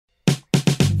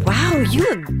Oh, you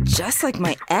look just like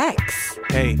my ex.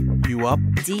 Hey, you up?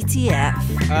 DTF.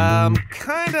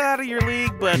 Kinda out of your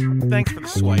league, but thanks for the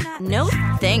swipe. No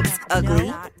thanks,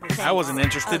 ugly. I wasn't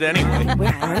interested anyway.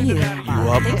 Where are you? You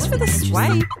up? Thanks for the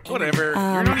swipe. Whatever.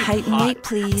 You're not even Height and hot. weight,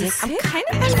 please. I'm kind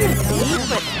of on a date,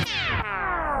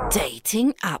 but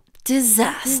dating up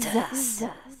disasters.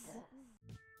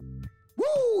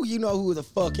 Woo! You know who the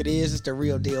fuck it is. It's the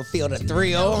real deal. Feel the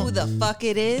thrill. Who the fuck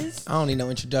it is? I don't need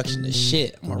no introduction to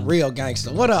shit. I'm a real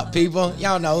gangster. What up, people?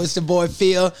 Y'all know it's the boy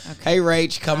Phil. Okay. Hey,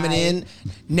 Rach, coming in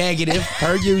negative,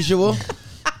 per usual.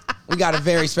 We got a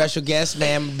very special guest,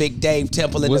 man. Big Dave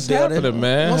Temple in What's the building. happening,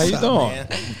 man? What's How you up, doing?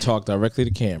 man? Talk directly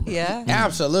to camera. Yeah.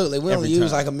 Absolutely. We only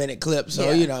use like a minute clip,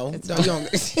 so, you know.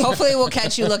 Hopefully we'll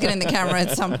catch you looking in the camera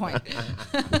at some point.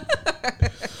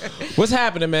 What's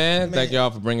happening, man? Thank y'all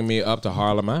for bringing me up to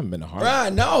Harlem. I haven't been to Harlem.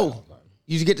 Right, no.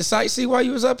 You get to sightsee while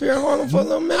you was up here in Harlem for a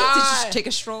little minute? Did you take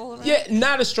a stroll around? Yeah,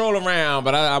 not a stroll around,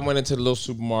 but I went into the little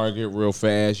supermarket real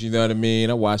fast. You know what I mean?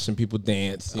 I watched some people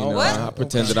dance. You know, what? I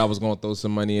pretended I was going to throw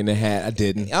some money in the hat. I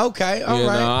didn't. Okay, all You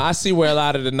right. know, I see where a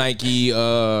lot of the Nike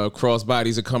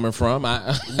crossbodies are coming from.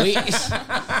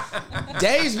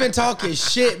 Dave's been talking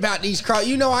shit about these cross.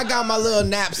 You know, I got my little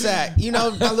knapsack. You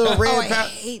know, my little red. Oh, I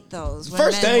hate those. When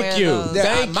First, men thank wear you. those.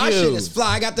 Thank my you. shit is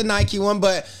fly. I got the Nike one,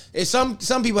 but it's some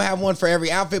people have one for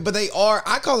every outfit. But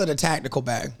I call it a tactical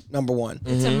bag. Number one.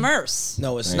 It's immerse.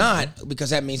 No, it's not, because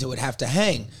that means it would have to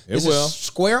hang. It will. Is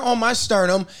square on my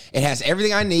sternum. It has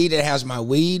everything I need. It has my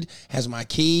weed, has my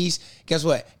keys. Guess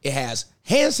what? It has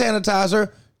hand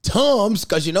sanitizer, Tums,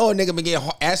 because you know a nigga been getting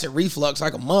acid reflux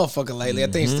like a motherfucker lately. I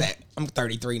think it's that. I'm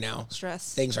 33 now.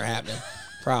 Stress. Things are happening.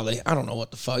 Probably. I don't know what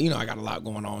the fuck. You know I got a lot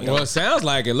going on. Well, it sounds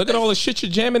like it. Look at all the shit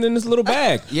you're jamming in this little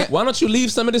bag. Yeah. Why don't you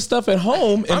leave some of this stuff at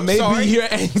home and I'm maybe sorry. your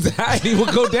anxiety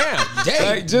will go down?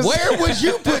 Dave, where would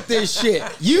you put this shit?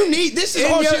 This is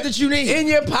all shit that you need. In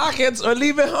your pockets or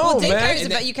leave it home, Dave man.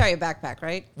 carries you carry a backpack,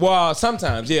 right? Well,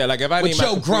 sometimes, yeah. Like if I With need my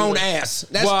your computer- grown ass.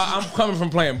 That's Well, I'm coming from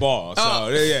playing ball, so Oh.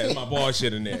 yeah, my ball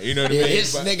shit in there. You know what I mean?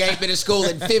 This But- nigga ain't been in school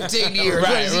in 15 years.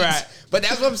 Right, What is he- right. But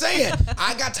that's what I'm saying.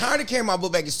 I got tired of carrying my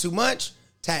book bag. It's too much.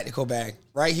 Tactical bag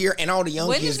right here, and all the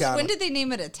young kids got When them. did they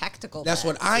name it a tactical That's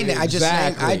bag? what I just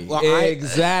saying.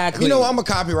 Exactly. You know, I'm gonna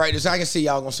copyright this. I can see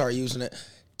y'all gonna start using it.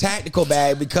 Tactical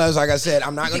bag, because like I said,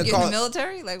 I'm not You gonna think you're call in the it.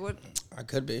 military? Like what? I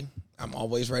could be. I'm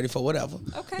always ready for whatever.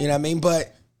 Okay. You know what I mean?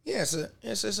 But yeah,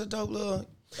 it's a dope little.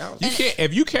 You can't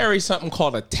if you carry something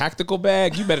called a tactical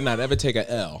bag, you better not ever take a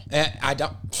L. I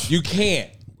don't. You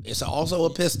can't. It's also a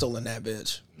pistol in that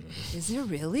bitch. Is there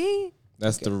really?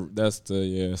 That's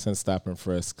the since stop and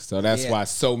frisk. So that's Yeah. why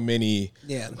so many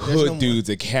Yeah, there's hood no more.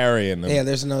 dudes are carrying them. Yeah,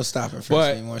 there's no stopping for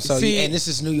But, us anymore. So, see- and this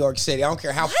is New York City. I don't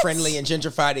care how friendly and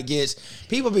gentrified it gets.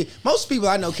 Most people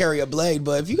I know carry a blade,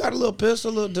 but if you got a little pistol,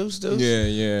 a little deuce,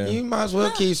 Yeah. you might as well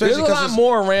keep. There's Especially a lot it's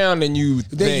more around than you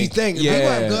think. than you think. Yeah, People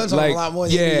have guns on like, a lot more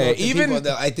than yeah, you know, even people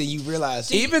that I think you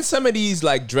realize. even some of these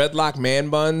like dreadlock man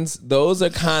buns, those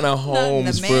are kind of Not in the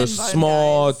homes man for bun,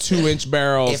 small guys. 2-inch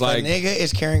barrels. if Like a nigga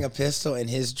is carrying a pistol in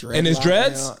his dread, and his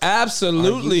dreads,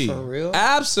 absolutely, Are you for real?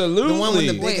 absolutely. The one with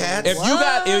the big Wait, hats? If you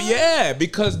got,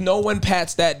 because no one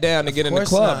pats that down to get in the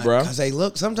club, bro.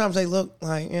 Because sometimes they look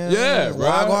like Yeah, bro.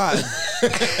 wag.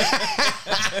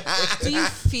 Do you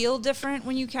feel different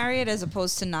when you carry it as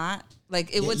opposed to not?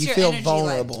 Like, what's you your feel energy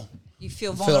vulnerable. like? You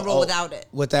feel vulnerable without it.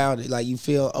 Without it, like you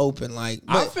feel open. Like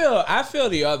I feel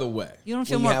the other way. You don't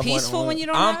feel When you more have one peaceful on- when you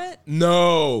don't have it?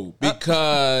 No,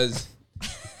 because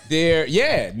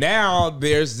now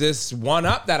there's this one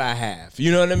up that I have.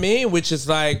 You know what I mean? Which is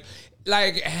like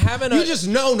having you just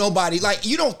know nobody. Like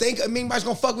you don't think anybody's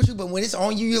gonna fuck with you, but when it's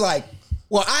on you, you're like,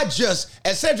 well,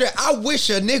 etc. I wish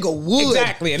a nigga would.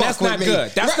 Exactly, and fuck that's with not me.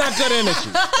 good. That's not good energy.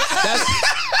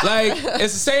 That's like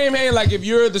it's the same thing. Like if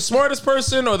you're the smartest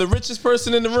person or the richest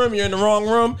person in the room, you're in the wrong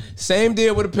room. Same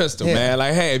deal with a pistol, Yeah. man.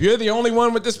 Like, hey, if you're the only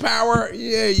one with this power,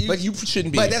 you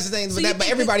shouldn't be. But that's the thing. So But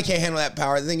everybody can't handle that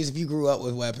power. The thing is, if you grew up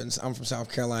with weapons, I'm from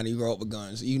South Carolina. You grow up with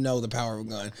guns. You know the power of a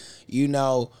gun. You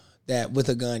know that with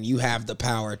a gun, you have the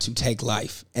power to take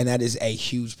life, and that is a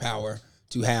huge power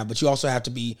to have. But you also have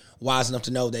to be wise enough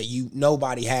to know that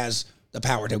nobody has the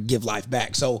power to give life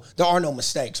back. So there are no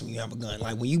mistakes when you have a gun.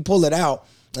 Like when you pull it out.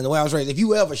 And the way I was raised, if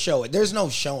you ever show it, there's no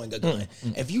showing a gun.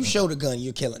 If you show the gun,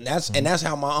 you're killing. And that's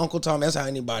how my uncle told me. That's how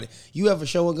anybody. You ever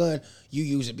show a gun, you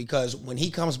use it, because when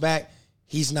he comes back,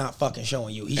 he's not fucking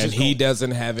showing you. He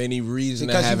doesn't have any reason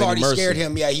to because have you've already any mercy. scared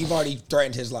him. Yeah, you've already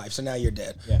threatened his life. So now you're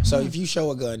dead. Yeah. So if you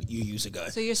show a gun, you use a gun.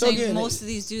 So you're saying again, most of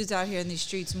these dudes out here in these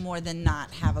streets more than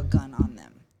not have a gun on them?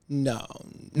 No,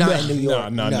 not in New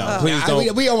York. No. Please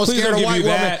don't. We almost please scared don't a white give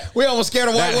you woman. that- We almost scared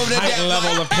a white that woman to heightened death.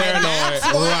 level of paranoid. That's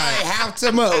why Right. I have have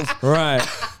to move. Right.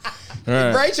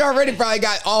 Rach already probably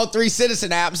got all 3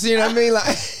 Citizen apps. You know what I mean?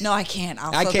 Like, No, I can't.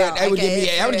 I can't. That would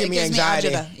give me anxiety.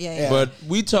 Yeah. But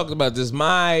we talked about this.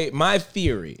 My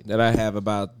theory that I have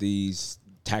about these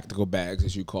tactical bags,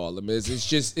 as you call them, is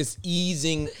it's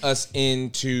easing us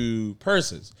into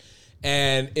purses.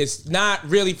 And it's not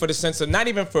really for the sense of, not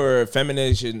even for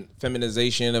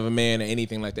feminization of a man or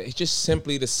anything like that. It's just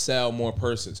simply to sell more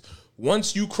purses.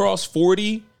 Once you cross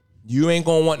 40, you ain't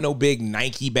gonna want no big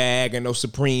Nike bag or no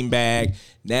Supreme bag.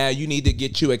 Now you need to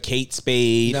get you a Kate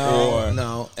Spade or And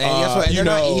guess what? They're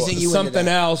not easing you something into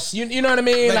that. else. You know what I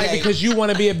mean? But like, because you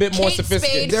want to be a bit more Kate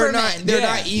sophisticated. Spade They're for not. men. They're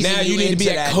not easing Now you need to be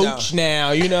into a that, coach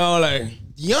now. You know, like.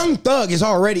 Young Thug has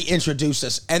already introduced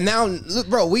us, and now, look,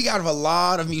 bro, we got a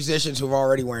lot of musicians who are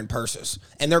already wearing purses,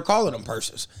 and they're calling them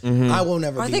purses. I will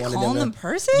never Are be they one calling of them them.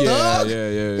 purses? Yeah, Thug? yeah.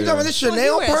 You talking about this Well,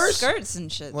 Chanel he wears purse? skirts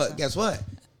and shit. Well, so. guess what?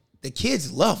 The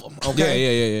kids love them.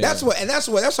 Okay, Yeah.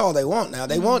 That's all they want now.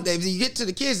 They want, if you get to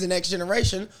the kids, the next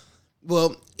generation.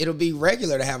 Well, it'll be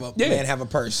regular to have a man have a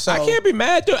purse. So I can't be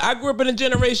mad, dude. I grew up in a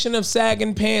generation of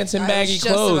sagging pants and I baggy was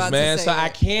just clothes, about to man. say So that. I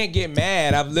can't get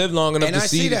mad. I've lived long enough and to I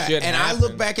see see the that, shit and happen. I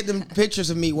look back at them pictures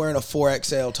of me wearing a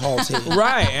 4XL tall tee.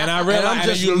 Right, and I realize, I'm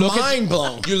just you look mind at,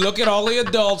 blown. You look at all the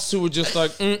adults who were just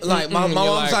like, Like my and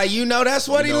mom's you're like, you know, that's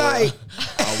what he you know like.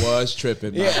 I was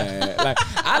tripping, my bad. Like,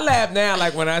 I laugh now,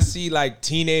 like when I see like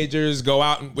teenagers go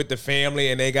out with the family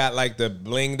and they got like the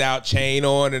blinged out chain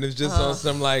on, and it's just on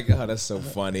some like, oh, that's so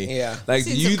funny. Yeah. like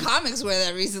Seen you. some comics wear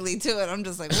that recently too, and I'm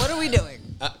just like, what are we doing?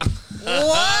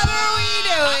 What are we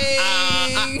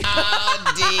doing?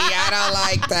 Oh, D, I don't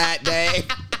like that, Dave.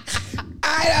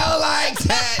 I don't like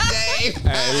that, Dave.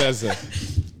 Hey, listen.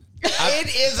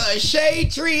 It is a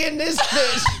shade tree in this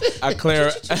bitch.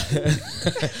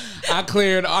 I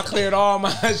cleared all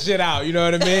my shit out. You know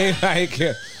what I mean? Like,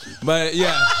 but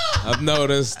yeah, I've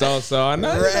noticed also. I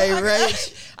know. Ray,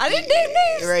 I didn't name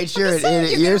names. Ray, you're I'm an just saying,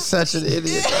 idiot. you You're know. such an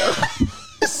idiot.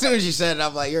 As soon as you said it,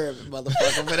 I'm like, you're a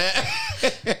motherfucker for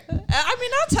that. I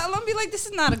mean, I'll tell them, be like, this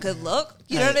is not a good look.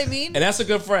 You know what I mean? And that's a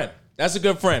good friend. That's a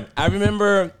good friend. I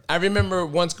remember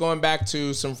once going back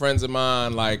to some friends of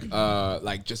mine, like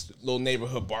just a little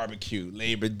neighborhood barbecue,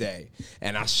 Labor Day,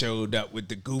 and I showed up with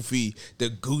the Gucci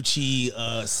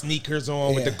sneakers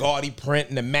on with the gaudy print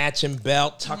and the matching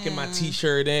belt, tucking my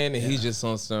t-shirt in, and he's just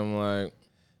on some like.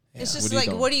 It's just What are you like,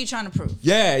 doing? what are you trying to prove?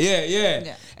 Yeah.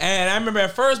 Yeah. And I remember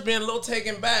at first being a little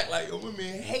taken back, like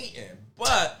women hating,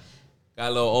 but got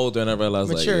a little older and I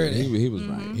realized Maturity. like he was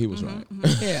right. He was right.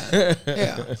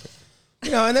 Yeah. You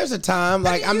know, and there's a time,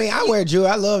 like, I mean, I wear jewelry.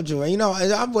 I love jewelry. You know,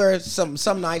 I wear some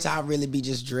nights I'll really be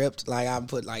just dripped. Like, I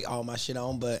put, like, all my shit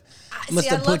on, but I must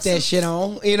I have love put that some- shit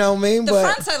on. You know what I mean? The but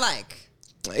fronts I like.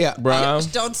 yeah. Brown.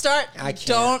 Don't start. I can't.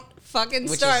 Don't fucking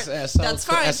Which start. is- that's so That's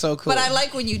cool. fine. That's so cool. But I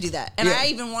like when you do that. And Yeah. I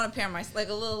even want to pair my, like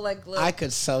a little. I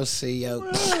could so see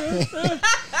you.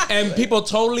 And people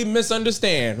totally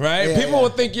misunderstand, right? Yeah, People yeah. will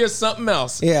think you're something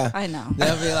else. Yeah. I know.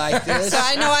 They'll be like this. So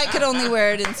I know I could only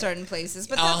wear it in certain places,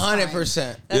 but that's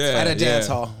 100%. That's Yeah. At a dance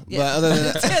hall. Yeah. But other than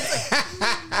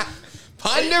that.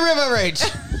 Pond the River Rage.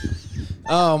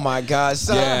 Oh my God.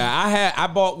 So Yeah, I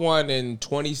bought one in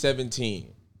 2017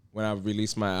 when I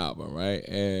released my album, right?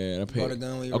 And I paid bought a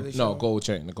gun when you released no your album? gold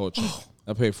chain, the gold chain.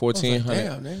 I paid $1,400.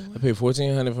 damn, nigga. I paid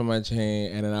 $1,400 for my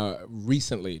chain, and then I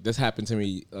recently this happened to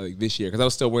me like this year because I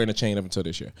was still wearing a chain up until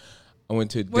this year. I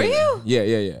went to Were dinner. you?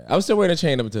 Yeah. I was still wearing a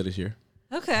chain up until this year.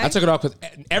 Okay. I took it off because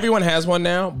everyone has one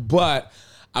now, but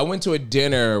I went to a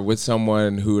dinner with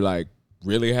someone who like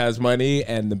really has money,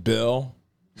 and the bill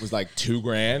was like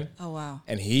 $2,000. Oh wow.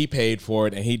 And he paid for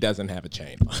it, and he doesn't have a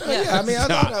chain. yeah, I mean, I know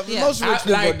that. Yeah. Most rich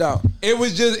people don't. It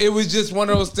was just one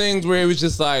of those things where it was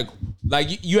just like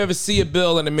you ever see a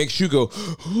bill and it makes you go,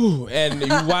 ooh, and you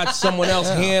watch someone else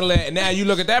handle it, and now you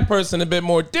look at that person a bit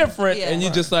more different, Yeah. and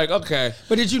you're just like, okay.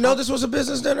 But did you know this was a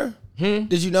business dinner?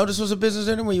 Did you know this was a business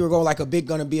dinner when you were going like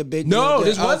gonna be a big No, dinner?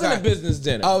 this wasn't Okay. a business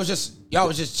dinner. Oh, it was just y'all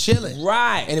was just chilling,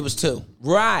 Right. And it was 2.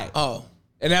 Right. Oh,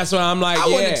 And that's why I'm like, I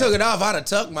yeah. wouldn't have took it off. I'd have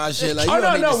tucked my shit. Like, you Oh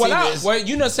don't need no! to see Well, this. well,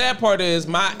 you know, sad part is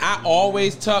I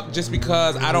always tuck just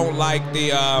because I don't like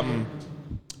the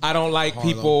I don't like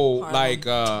people like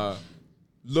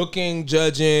looking,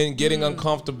 judging, getting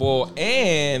uncomfortable,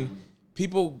 and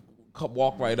people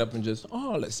walk right up and just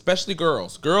especially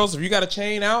girls. Girls, if you got a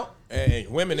chain out, and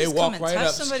women they Just walk come and right touch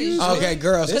up. somebody's "Excuse me." Okay,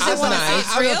 girls. Because they I was wanna not- see it's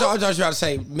I was real? trying to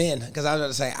say men, because I was going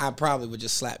to say I probably would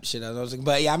just slap the shit out of those.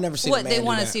 But yeah, I've never seen a What man they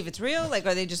want do to that. see if it's real, like,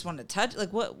 or they just want to touch,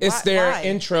 like, what? It's why, their why?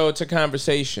 intro to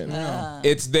conversation.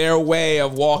 It's their way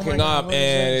of walking God, up, what is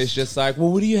and this? it's just like,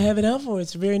 well, what do you have it out for?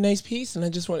 It's a very nice piece, and I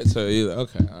just wanted to.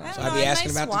 Okay, all right. I don't I'd know, be a asking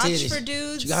nice about the watch titties. for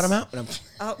dudes. You got them out? And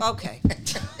I'm- Oh, okay.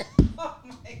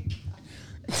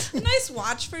 nice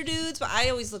watch for dudes, but I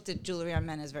always looked at jewelry on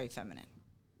men as very feminine.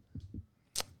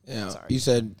 Yeah. Sorry. You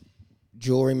said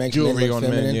jewelry makes men Jewelry look on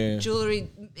feminine. men, yeah. Jewelry,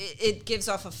 it gives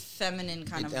off a feminine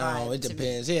kind of vibe. Oh, it to me.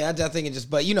 depends. Yeah, I think it just.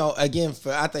 But you know, again,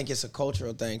 I think it's a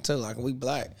cultural thing too. Like we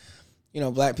black. You know,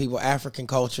 black people, African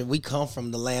culture, we come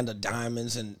from the land of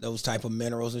diamonds and those type of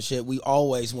minerals and shit. We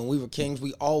always, when we were kings,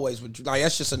 we always would, like,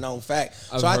 that's just a known fact.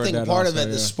 So I think part of it,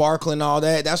 the sparkle and all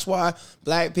that, that's why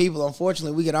black people,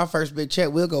 unfortunately, we get our first big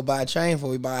check, we'll go buy a chain before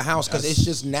we buy a house because it's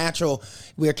just natural.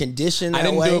 We're conditioned that way.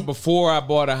 I didn't do it before I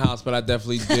bought a house, but I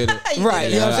definitely did it. Right,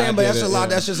 you know what I'm saying? But that's a lot,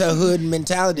 that's just a hood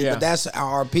mentality, Yeah. but that's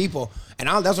our people. And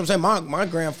that's what I'm saying. My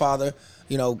grandfather,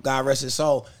 you know, God rest his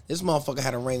soul, this motherfucker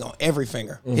had a ring on every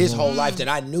finger his whole life that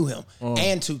I knew him,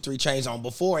 and 2-3 chains on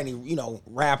before any, you know,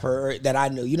 rapper that I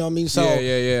knew. You know what I mean? So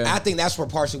Yeah. I think that's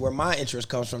partially where my interest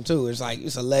comes from too. It's like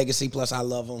it's a legacy. Plus, I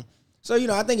love him. So you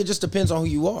know, I think it just depends on who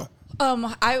you are.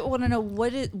 I want to know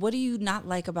what do you not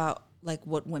like about like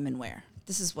what women wear?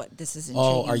 This is intriguing.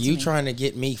 Oh, are you to me. trying to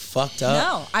get me fucked up?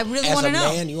 No, I really As want to a know.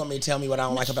 man, you want me to tell me what I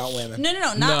don't like about women? No,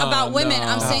 not No, about women. no.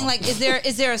 I'm saying like, is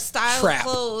there a style Trap.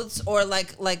 of clothes or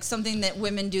like something that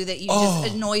women do that you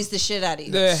just annoys the shit out of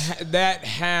you? That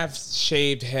half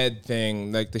shaved head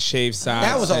thing, like the shaved side.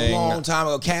 That was a thing. long time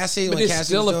ago. Cassie, But when there's Cassie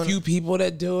still was a doing few people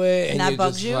that do it, and that you're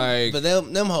bugs just you? like, but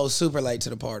them hoes super late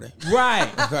to the party.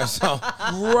 right. Okay, so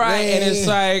Right, and it's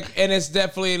Man. like, and it's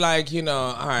definitely like, you know,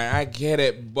 all right, I get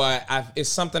it, but it's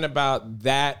something about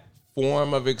that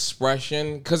form of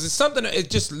expression, because it's something, it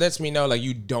just lets me know, like,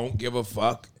 you don't give a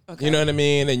fuck, Okay. you know what I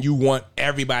mean, and you want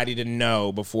everybody to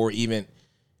know before even,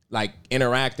 like,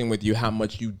 interacting with you how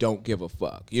much you don't give a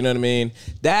fuck, you know what I mean,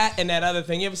 that and that other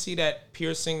thing, you ever see that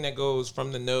piercing that goes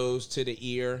from the nose to the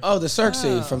ear? Oh, the Circe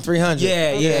from 300.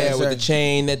 Yeah, with the Circe.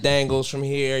 chain that dangles from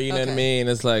here, you know what I Okay. mean,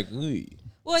 it's like, ooh.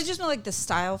 Well, I just know like the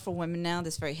style for women now,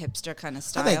 this very hipster kind of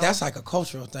style. I think that's like a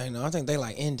cultural thing, though. I think they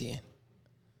like Indian.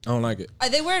 I don't like it.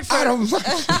 They wear it for I don't.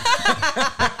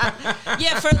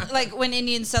 yeah, for like when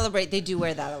Indians celebrate, they do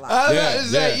wear that a lot. I was Yeah, about to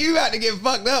say, yeah. you about to get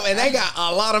fucked up, and they got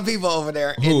a lot of people over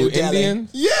there in Who, New Delhi. Indian?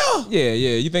 Yeah.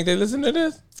 Yeah. You think they listen to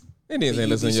this? Indians ain't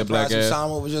listening to your black If ass.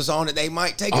 Sama was just on it, they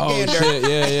might take a Oh gander. shit!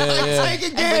 Yeah. Take a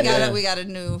And gander. we got a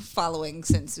new following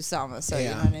since Usama, so you know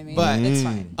Yeah. what I mean. But- it's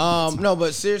fine. No,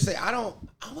 but seriously, I don't.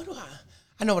 What do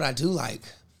I know what I do like.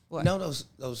 What? You know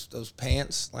those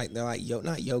pants, like they're like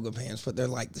not yoga pants, but they're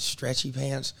like the stretchy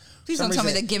pants. Please For some don't tell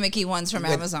me the reason, gimmicky ones from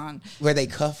With- Amazon. where they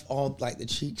cuff all like the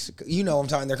cheeks. You know what I'm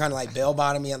talking. They're kind of like bell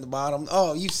bottomy at the bottom.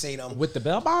 Oh, you've seen them. With the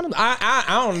bell bottom, I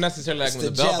don't necessarily like It's them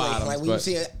with the the bell jelly. bottoms. Like when you but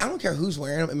see it, I don't care who's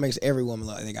wearing them. It makes every woman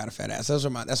look like they got a fat ass.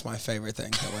 That's my favorite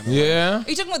thing. That women wear. yeah, Are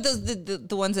you talking about those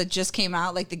the ones that just came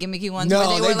out, like the gimmicky ones, No, where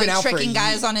they were they've been like out for tricking a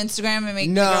guys year. on Instagram and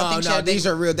making the girl No, think she no, had a big- these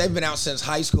are real. They've been out since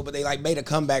high school, but they like made a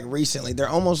comeback recently. They're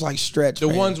almost like stretch. the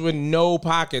pants. ones with no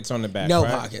pockets on the back. No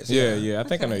right? pockets, Yeah, yeah. I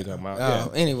think I know you're talking about.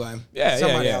 Oh, Yeah. anyway. Yeah,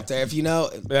 Somebody yeah. out there. If you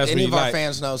know, That's any what of you our like.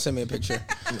 fans know, send me a picture.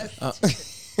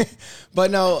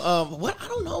 But no, what I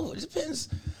don't know. It depends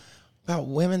about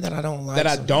women that I don't like. That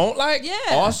I don't like. Yeah.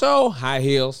 Also, high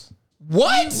heels.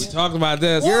 What? We talked about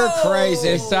this. You're crazy.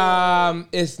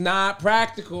 It's not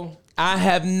practical. I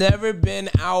have never been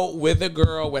out with a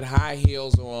girl with high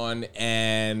heels on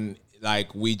and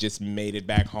like we just made it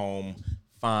back home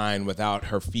fine without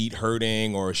her feet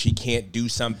hurting or she can't do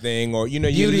something or you're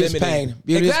Beauty is limited. pain.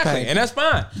 Beauty is exactly. pain. And that's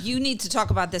fine. You need to talk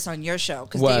about this on your show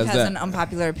because What Dave is has that? an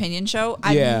unpopular opinion show.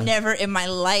 Yeah. I've never in my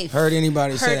life Heard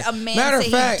anybody say heard that. a man Matter say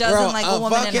of fact, he doesn't bro, like a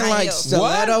woman in fucking high like heels.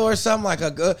 stiletto or something like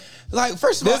a good. Like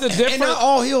first of all, There's a and not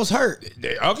all heels hurt.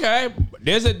 Okay.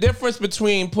 There's a difference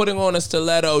between putting on a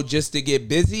stiletto just to get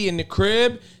busy in the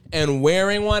crib and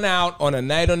wearing one out on a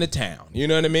night on the town. You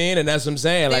know what I mean? And that's what I'm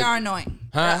saying. They like, are annoying.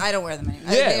 Huh? I don't wear them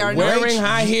anymore. Yeah, they are wearing annoying.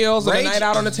 high heels on a Rach, night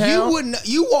out on the town. You wouldn't.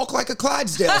 You walk like a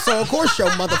Clydesdale, so of course your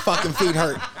motherfucking feet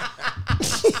hurt.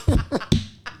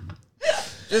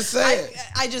 Just say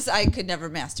it. I could never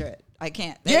master it. I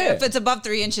can't. Yeah. If it's above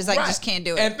 3 inches, I Right. just can't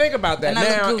do it. And think about that. And I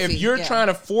look Now, goofy, if you're yeah. trying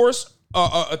to force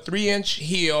a 3-inch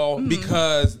heel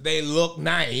because they look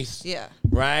nice, Yeah.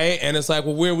 right? And it's like,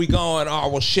 well, where are we going? Oh,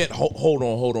 well, shit. Hold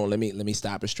on. Let me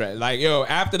stop and stretch. Like, yo,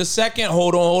 after the second,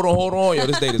 hold on. Yo,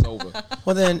 this date is over.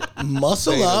 Well, then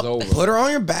muscle Thing is up, over. put her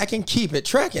on your back, and keep it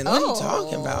trekking. What are you Oh.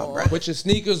 talking about, bro? Put your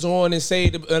sneakers on and say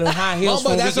the high heels. But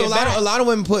when that's we what get back. a lot of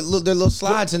women put their little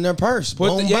slides in their purse. Put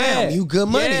Boom, the- yeah. bam, you good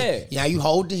money. Yeah. Yeah, you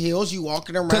hold the heels, you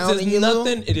walking around. Because in there's your little-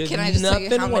 nothing. It is Can I just tell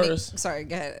nothing you how many? worse. Sorry,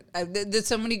 go ahead. There's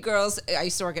so many girls. I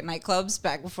used to work at nightclubs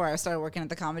back before I started working at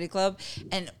the comedy club,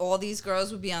 and all these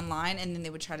girls would be online, and then they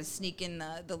would try to sneak in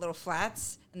the little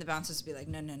flats, and the bouncers would be like,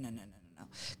 no,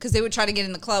 because they would try to get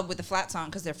in the club with the flats on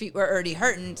because their feet were already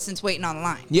hurting since waiting on the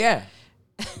line. Yeah.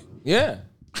 Yeah.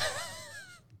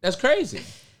 That's crazy.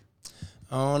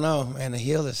 I don't know, man. The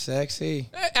heel is sexy.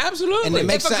 Absolutely. And it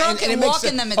makes If a girl and it can makes walk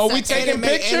in them, it's Are we sexy. taking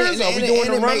pictures? Are we doing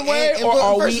the and runway? Or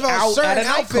are first we of all, out at certain a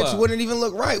outfits nightclub? wouldn't even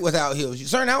look right without heels.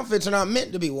 Certain outfits are not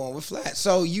meant to be worn with flats,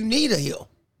 so you need a heel.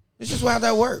 It's just how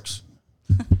that works.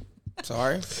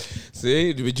 Sorry.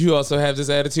 See, but you also have this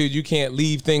attitude. You can't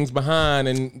leave things behind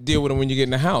and deal with them when you get in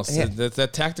the house. Yeah. That's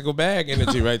that tactical bag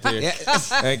energy right there.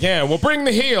 Yeah. Again, well, bring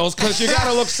the heels because you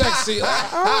gotta look sexy.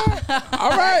 Like,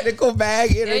 all right. Tactical bag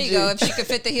energy. There you go. If she could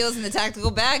fit the heels in the tactical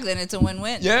bag, then it's a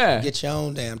win-win. Yeah. Get your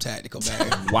own damn tactical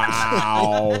bag.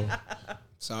 Wow.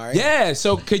 Sorry. Yeah.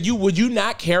 So would you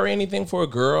not carry anything for a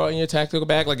girl in your tactical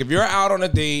bag? Like if you're out on a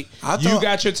date, you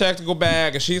got your tactical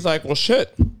bag, and she's like, "Well,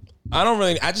 shit,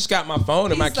 I just got my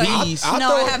phone and my He's like, keys." I'll no,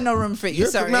 throw- I have no room for you.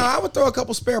 Sorry. No, I would throw a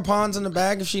couple spare pawns in the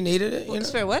bag if she needed it. You know?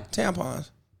 Spare what?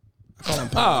 Tampons. I call them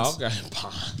pawns. Oh, okay.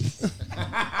 Ponds.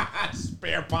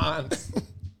 Spare ponds.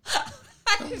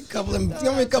 Give me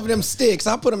a couple of them sticks.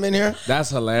 I'll put them in here. That's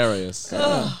hilarious.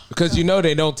 Because you know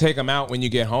they don't take them out when you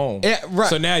get home. Yeah, right.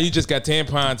 So now you just got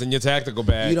tampons in your tactical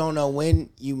bag. You don't know when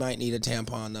you might need a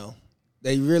tampon, though.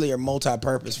 They really are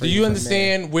multi-purpose. For Do you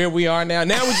understand where we are now?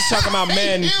 Now we're just talking about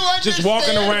men just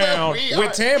walking around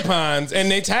with tampons and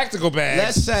they tactical bags.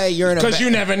 Let's say you're in a because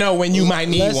you never know when you might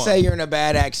need Let's one. say you're in a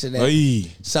bad accident.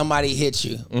 Ay. Somebody hits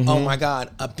you. Oh my God!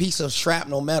 A piece of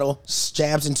shrapnel metal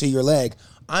jabs into your leg.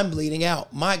 I'm bleeding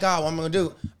out. My God, what am I gonna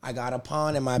do? I got a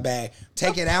pawn in my bag.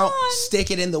 Take it out, stick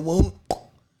it in the wound,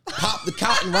 pop the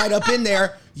cotton right up in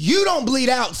there. You don't bleed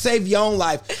out. Save your own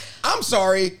life. I'm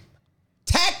sorry.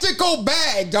 Tactical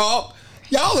bag, dog.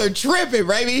 Y'all are tripping,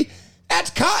 baby. That's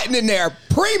cotton in there.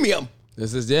 Premium.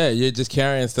 This is you're just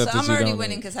carrying stuff So that I'm you already don't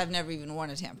winning need. because I've never even worn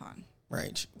a tampon.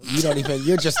 Right. You don't even,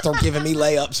 you're just giving me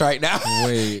layups right now.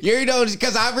 Wait. You know,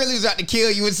 because I really was about to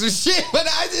kill you with some shit, but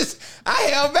I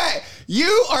held back.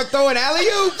 You are throwing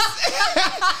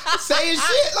alley-oops, saying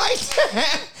shit like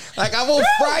that. Like I will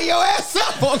fry your ass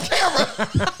up on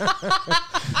camera.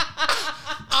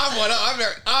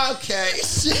 Okay.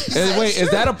 Wait, is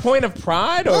that a point of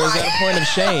pride or is that a point of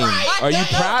shame? Are you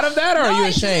proud of that or are you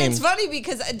ashamed? It's funny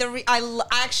because I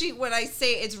actually, when I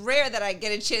say it's rare that I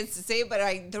get a chance to say it,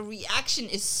 but the reaction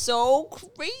is so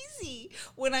crazy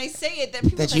when I say it that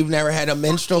people That are you've like, never had a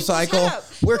menstrual "Fuck, cycle? shut up."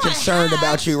 We're No, I concerned have.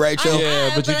 about you, Rachel.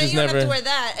 Yeah, but you just you don't never- have to wear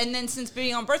that. And then since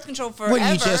being on birth control forever, What,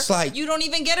 you just like- you don't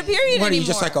even get a period What are anymore. you,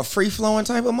 just like a free-flowing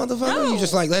type of motherfucker? No. You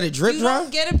just like let it drip You dry?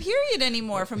 don't get a period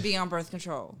anymore from being on birth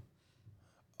control.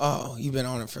 Oh, you've been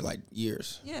on it for like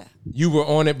years. Yeah. You were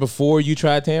on it before you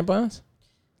tried tampons?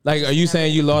 Like, are you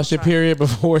saying you lost your period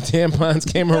before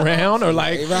tampons came around? Or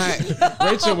like, Right.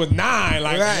 Rachel was 9.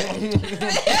 Like, Right.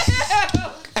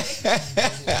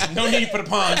 no need for the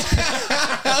ponds.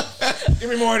 Give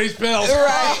me more of these pills.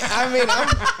 Right. I mean,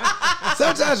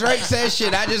 sometimes Rach says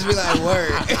shit, I just be like,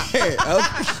 word. Okay.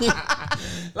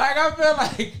 Like, I feel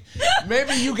like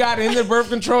maybe you got into birth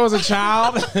control as a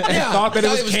child and thought that it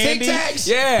was candy. Tic Tacs?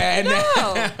 Yeah. And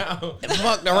No.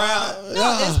 Fucked around.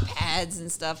 No, there's pads and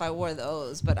stuff. I wore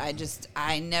those, but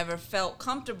I never felt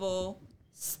comfortable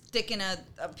sticking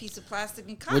a piece of plastic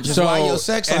in cotton. Which is So- why your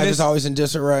sex and life this- is always in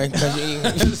disarray.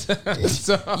 'Cause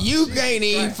so, you can't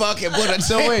even fucking put a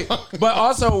so wait, but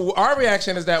also our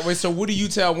reaction is that way. So what do you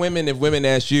tell women if women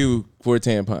ask you for a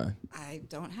tampon? I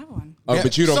don't have one. Oh,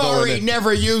 but you don't go Sorry, in there.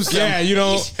 never used them. Yeah, you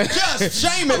don't. Just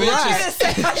shaming bitches.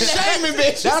 Shaming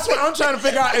bitches. That's what I'm trying to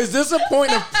figure out. Is this a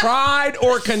point of pride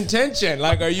or contention?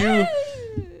 Like, are you? Yeah,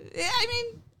 I mean,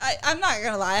 I'm not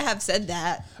gonna lie. I have said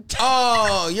that.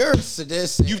 Oh, you're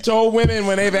sadistic. You've told women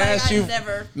when they've asked I've you.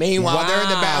 never. Meanwhile, they're in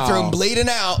the Wow. bathroom bleeding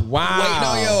out, Wow. waiting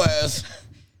on your ass.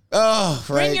 Oh,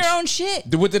 Bring Rach. your own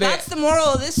shit. What did they- That's the moral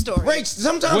of this story. Rach,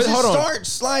 sometimes Wait, it hold on.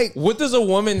 starts like What does a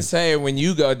woman say when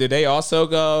you go? Did they also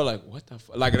go like, what the?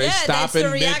 Like, are they Yeah, that's stopping the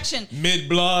reaction. mid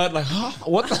blood? Like, huh?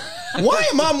 What the? why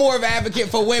am I more of an advocate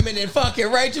for women than fucking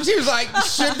Rachel? She was like,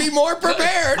 should be more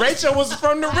prepared. Rachel was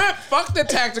from the rip. Fuck the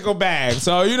tactical bag.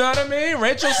 So you know what I mean?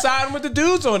 Rachel's siding with the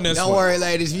dudes on this Don't one. worry,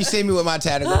 ladies. If you see me with my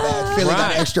tactical bag, Philly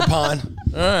got Right. extra pond.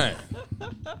 All right.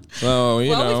 So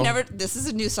you Well, know. we've never. This is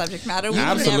a new subject matter. We've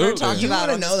Absolutely. never talked You about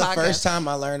want on to this know the podcast. first time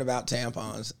I learned about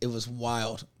tampons? It was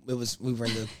wild. We were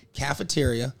in the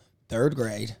cafeteria, 3rd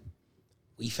grade.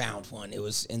 We found one. It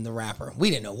was in the wrapper.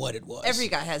 We didn't know what it was. Every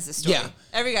guy has this story. Yeah.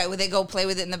 Every guy, where they go play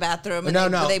with it in the bathroom and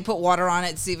No. they put water on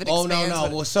it to see if it Oh, no, expands. no.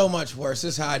 but- Well, so much worse.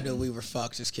 This is how I knew we were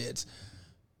fucked as kids.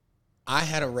 I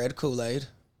had a red Kool-Aid.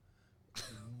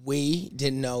 We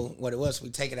didn't know what it was. We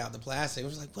take it out of the plastic. It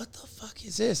was like, what the fuck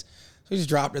is this? So we just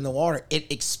dropped it in the water.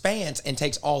 It expands and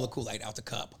takes all the Kool-Aid out the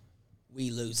cup.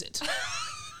 We lose it.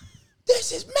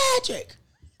 This is magic.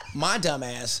 My dumb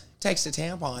ass takes the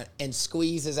tampon and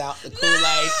squeezes out the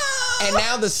Kool-Aid. And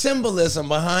now the symbolism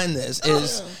behind this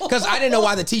is because I didn't know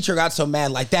why the teacher got so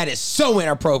mad. Like, that is so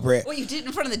inappropriate. What, you did it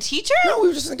in front of the teacher? No, we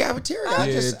were just in the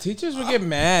cafeteria. Teachers would get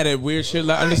mad at weird shit.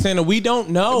 Like, understand that we don't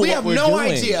know. We what have we're no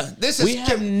doing. idea. We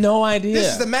have no idea.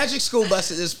 This is the magic school bus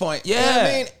at this point. Yeah. You know what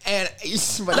I mean? And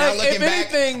but now Like, looking if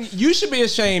back, anything, you should be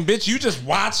ashamed, bitch. You just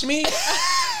watch me.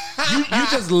 You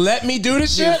just let me do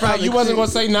this shit. Like, you wasn't gonna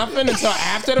say nothing until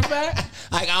after the fact.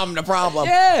 like, I'm the problem.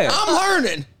 Yeah. I'm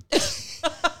learning.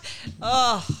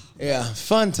 Oh, Yeah,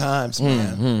 fun times,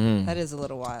 man. that is a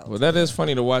little wild. Well, that is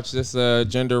funny to watch this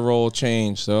gender role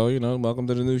change. So, welcome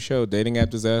to the new show, Dating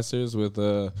App Disasters, with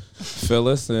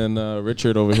Phyllis and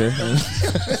Richard over here.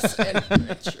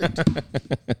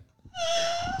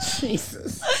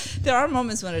 Jesus. There are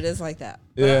moments when it is like that.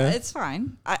 But Yeah. it's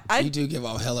fine. You do give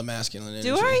off hella masculine energy.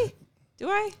 Do I? Do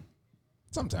I?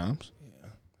 Sometimes.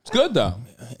 It's good, though.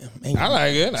 Man, I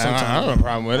like it. I don't have a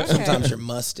problem with it. sometimes you're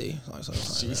musty.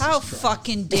 How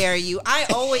fucking dare you? I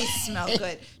always smell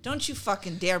good. Don't you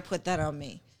fucking dare put that on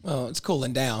me. Well, it's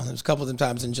cooling down. There's a couple of them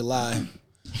times in July.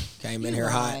 Came in here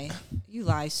hot. You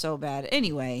lie so bad.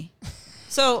 Anyway,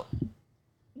 so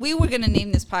we were going to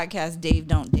name this podcast Dave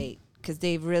Don't Date because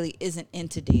Dave really isn't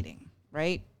into dating,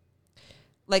 right?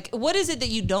 Like, what is it that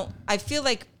you don't... I feel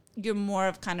like you're more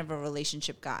of kind of a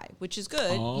relationship guy, which is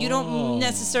good. You don't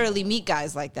necessarily meet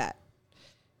guys like that.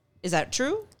 Is that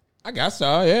true? I guess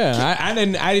so, yeah.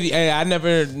 I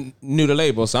never knew the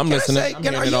label, so I'm listening. I'm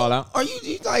hearing it all out. Are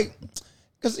you like...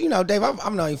 Because, Dave,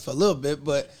 I've known you for a little bit,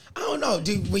 but I don't know.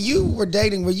 Dude, when you were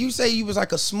dating, would you say you was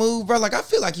like a smooth bro? Like, I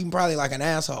feel like you probably like an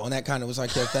asshole, and that kind of was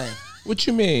like your thing. What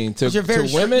you mean? To You're very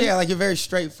women? Yeah, like you're very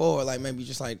straightforward. Like maybe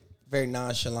just like very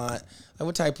nonchalant. Like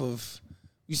what type of...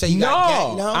 You say you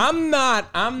got... No, I'm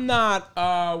not,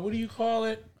 what do you call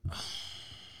it?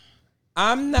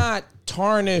 I'm not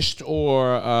tarnished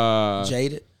or...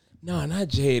 jaded? No, not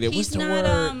jaded. What's the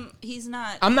word? He's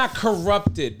not... I'm not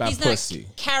corrupted by he's pussy.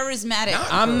 not charismatic.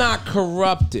 I'm not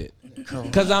corrupted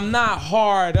because I'm not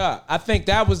hard up. I think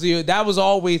that was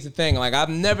always the thing. Like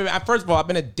first of all, I've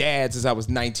been a dad since I was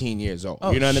 19 years old.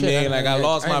 You know what I mean? Like I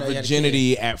lost my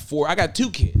virginity at 4. I got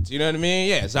 2 kids. You know what I mean?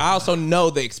 Yeah. So I also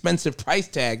know the expensive price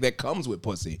tag that comes with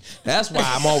pussy. That's why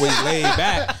I'm always laid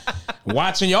back,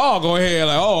 watching y'all go ahead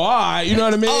like, oh, all right. You know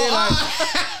what I mean?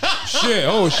 Like, shit.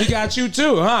 Oh, she got you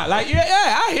too, huh? Like,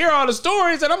 yeah. I hear all the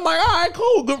stories and I'm like, all right,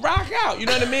 cool, good rock out. You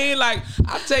know what I mean? Like,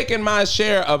 I've taken my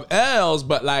share of L's,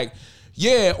 but like,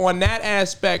 yeah, on that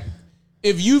aspect,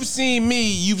 if you've seen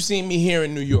me here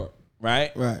in New York,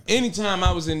 right? Right. Anytime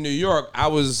I was in New York, I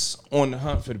was on the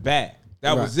hunt for the bag.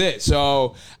 That was it.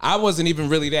 So I wasn't even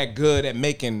really that good at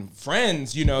making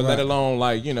friends, let alone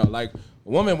like a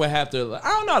woman would have to, I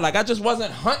don't know, like I just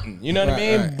wasn't hunting, you know what I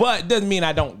mean? Right. But it doesn't mean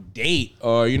I don't date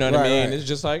or, you know what I mean? Right. It's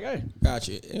just like, hey.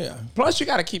 Gotcha. Yeah. Plus, you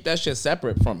got to keep that shit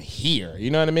separate from here.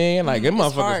 You know what I mean? Like, it It's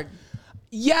motherfuckers. hard.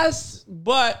 Yes,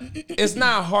 but it's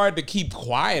not hard to keep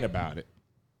quiet about it.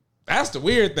 That's the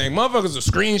weird thing. Motherfuckers will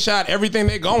screenshot everything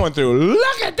they're going through.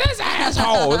 Look at this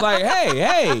asshole. It's like, hey.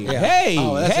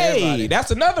 Everybody.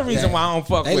 That's another reason why I don't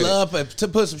fuck They with it. love to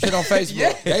put some shit on Facebook.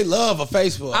 Yeah. They love a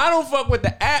Facebook. I don't fuck with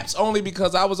the apps only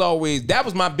because that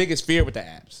was my biggest fear with the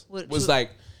apps. Was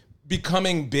like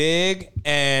becoming big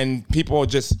and people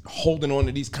just holding on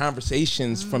to these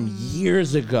conversations from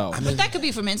years ago. But that could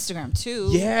be from Instagram too.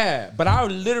 Yeah, but I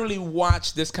would literally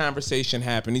watch this conversation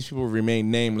happen. These people remain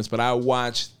nameless, but I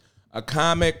watched a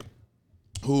comic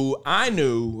who I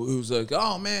knew who was like,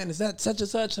 oh man, is that such and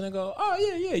such? And I go,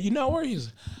 oh yeah, you know her? He's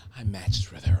like, I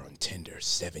matched with her on Tinder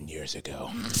 7 years ago.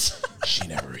 She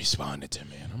never responded to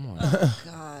me. And I'm like,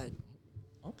 God.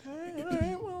 okay, all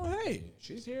right, well, hey,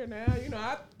 she's here now.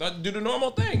 I thought to do the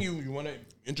normal thing. You want to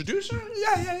introduce her?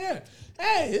 Yeah.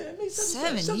 Hey, me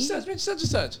such and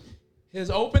such. His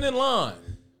opening line,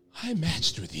 I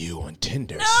matched with you on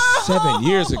Tinder 7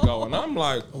 years ago. And I'm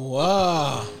like,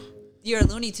 Wow. You're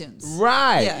Looney Tunes.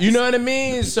 right. Yes. You know what I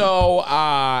mean? So,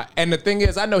 and the thing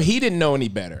is, I know he didn't know any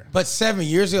better. But 7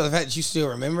 years ago, the fact that you still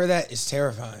remember that is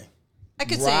terrifying. I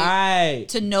could Right.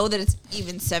 say to know that it's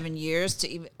even 7 years to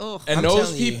even, And I'm those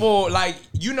telling you. people, like,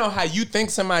 you know how you think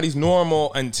somebody's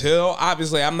normal until,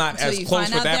 obviously, I'm not Until as you close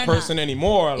find with out that they're person not.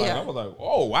 anymore. Like, Yeah. I was like,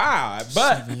 oh, wow.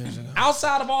 But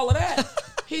outside of all of that,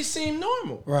 he seemed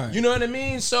normal. Right. You know what I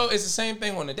mean? So it's the same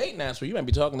thing on the dating apps where you might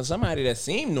be talking to somebody that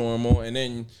seemed normal and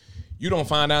then you don't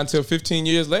find out until 15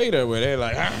 years later where they're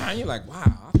like, and you're like, wow,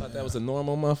 I thought that was a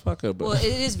normal motherfucker. But well, it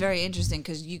is very interesting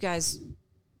because you guys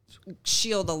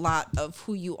shield a lot of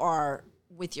who you are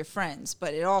with your friends,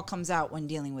 but it all comes out when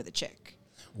dealing with a chick.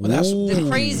 Well, that's The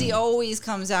crazy always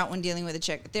comes out when dealing with a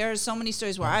chick. There are so many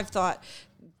stories where I've thought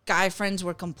guy friends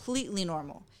were completely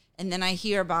normal. And then I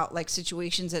hear about like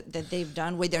situations that they've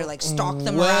done where they're like stalk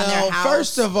them around their house.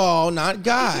 First of all, not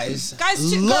guys.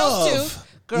 Guys too, love girls too.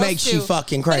 Girls makes too. you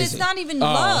fucking crazy. But it's not even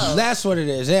love. That's what it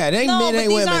is. Yeah, it ain't No, men, but ain't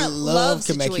these women. aren't Love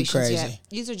can make you situations crazy. yet.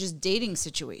 These are just dating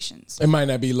situations. It might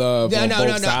not be love on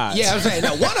both sides. Yeah, I'm saying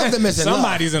no. One of them is in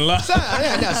Somebody's in love.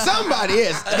 Somebody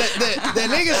is. The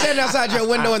nigga standing outside your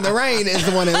window in the rain is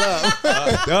the one in love.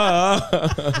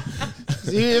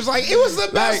 It's like it was the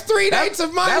best 3 dates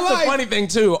of my life. That's the funny thing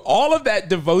too. All of that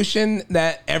devotion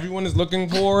that everyone is looking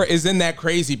for is in that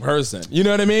crazy person. You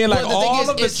know what I mean? Like Well, the thing all is,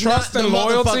 of the it's trust not and the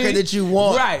loyalty motherfucker that you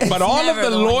want. right? But all of never the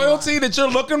the one you loyalty that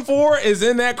you're looking for is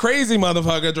in that crazy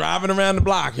motherfucker driving around the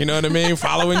block. You know what I mean?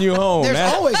 Following you home. There's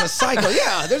That's- always a psycho.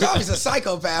 Yeah, there's always a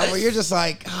psychopath where you're just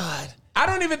like, God. I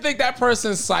don't even think that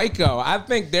person's psycho. I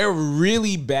think they're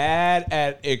really bad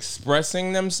at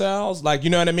expressing themselves. Like, you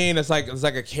know what I mean? It's like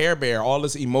a Care Bear. All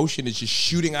this emotion is just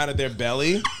shooting out of their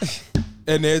belly.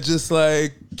 And they're just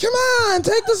like, come on,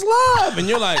 take this love. And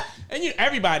you're like,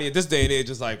 everybody at this day and age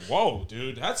is like, whoa,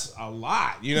 dude, that's a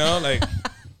lot. You know, like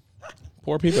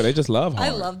poor people, they just love hard.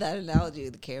 I love that analogy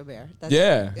of the Care Bear. That's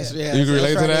Yeah. Yeah, You can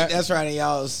relate that's to right, that? That's right in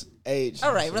y'all's age.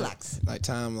 All right, relax. Like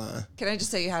timeline. Can I just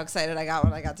tell you how excited I got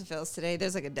when I got to Phil's today?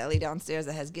 There's like a deli downstairs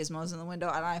that has gizmos in the window,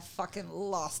 and I fucking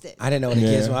lost it. I didn't know what a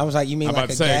Yeah. gizmo. I was like, you mean I'm like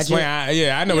about a to say,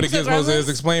 gadget? I know what a Is it gizmo is. Gremlins?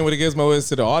 Explain what a gizmo is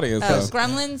to the audience. though.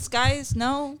 Gremlins, guys,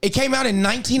 no. It came out in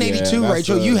 1982, Yeah, that's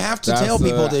Rachel. a- You have to that's tell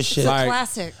people a- this shit. like-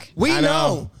 Classic. We I know.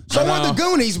 know. So I were the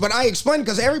know. Goonies, but I explained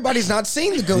because everybody's not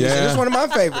seen the Goonies. Yeah. And it's one of my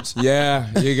favorites. Yeah,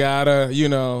 you gotta,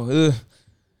 ugh.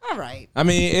 All right. I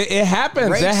mean, it happens.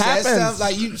 Rach It says happens. stuff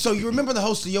like you. So you remember the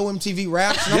host of Yo MTV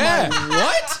Raps? And Yeah. I'm like,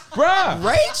 what? Bruh.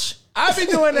 Rach? I be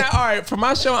doing that. All right, for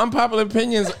my show, Unpopular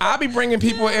Opinions, I be bringing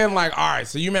people in like, all right,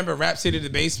 so you remember Rap City the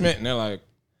Basement? And they're like,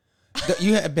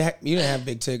 You didn't have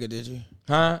Big Tigger, did you?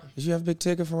 huh? Did you have Big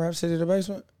Tigger from Rap City to the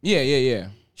Basement? Yeah.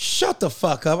 Shut the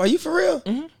fuck up. Are you for real?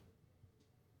 Mm-hmm.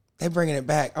 They bringing it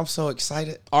back. I'm so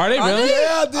excited. Are they really?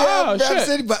 Yeah, dude. Oh, Rap shit.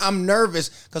 City, but I'm nervous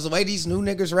because the way these new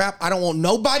niggas rap, I don't want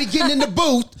nobody getting in the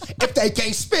booth if they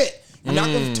can't spit. You're not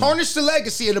going to tarnish the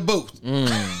legacy of the booth.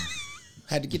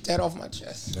 Had to get that off my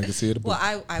chest. I can see it. Well,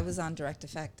 I was on Direct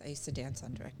Effect. I used to dance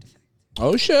on Direct Effect.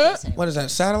 Oh, shit. What is that,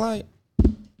 satellite?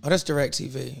 Oh, that's Direct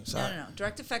TV. Sorry. No.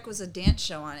 Direct Effect was a dance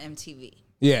show on MTV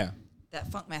Yeah.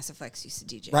 that Funk Master Flex used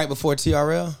to DJ. Right before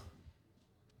TRL?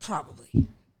 Probably.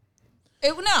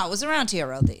 It was around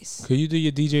TRL days. Could you do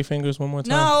your DJ fingers one more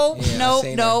time? No, Yeah, I no.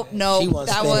 seen her. She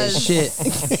wants That to was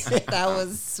shit. that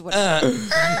was what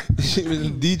She was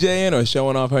DJing or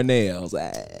showing off her nails.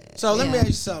 So let me Yeah. ask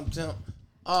you something, Tim.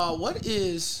 What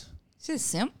is She's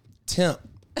simp.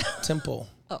 Temple?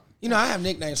 Oh. You know, I have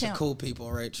nicknames Temp. for cool people,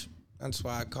 Rach. That's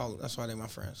why they're my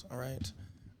friends. All right.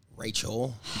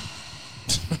 Rachel.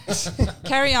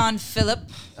 Carry on, Philip.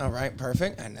 All right,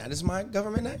 perfect. And that is my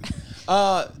government name.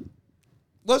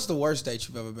 What's the worst date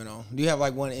you've ever been on? Do you have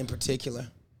like one in particular?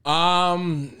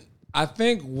 I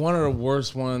think one of the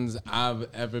worst ones I've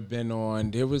ever been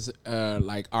on, there was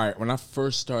like, all right, when I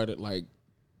first started like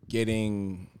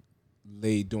getting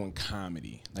laid doing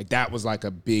comedy, like that was like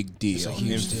a big deal in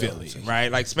huge deal. Philly,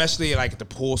 right? Like especially like to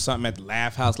pull something at the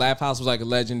Laugh House. Laugh House was like a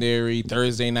legendary.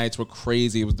 Thursday nights were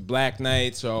crazy. It was the Black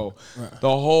Night, so the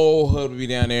whole hood would be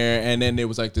down there, and then there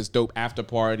was like this dope after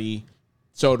party.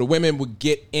 So the women would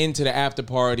get into the after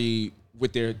party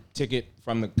with their ticket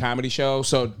from the comedy show.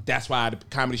 So that's why the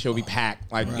comedy show be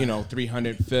packed, like,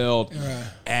 300 filled.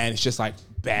 And it's just like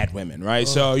bad women, right?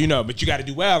 So, but you got to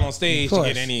do well on stage to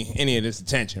get any of this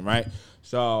attention, right?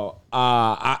 So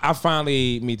I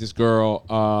finally meet this girl,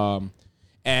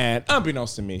 and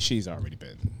unbeknownst to me, she's already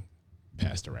been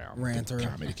passed around. Ran the through.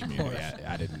 comedy community.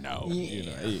 I didn't know.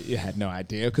 You had no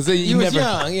idea. Because You was never,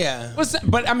 young, yeah.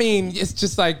 but I mean, it's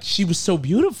just like she was so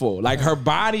beautiful. Like her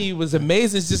body was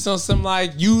amazing. It's just on some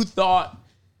like you thought.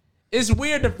 It's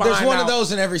weird to find. There's one out. of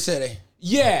those in every city.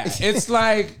 Yeah, it's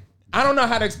like I don't know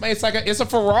how to explain. It's like it's a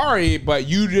Ferrari, but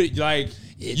you don't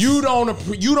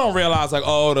realize like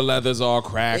the leather's all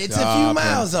cracked. It's a few up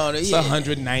miles and on it, It's yeah.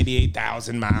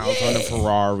 198,000 miles on a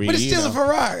Ferrari. But it's still a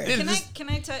Ferrari. Can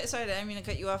I tell? Sorry, I didn't mean to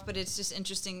cut you off, but it's just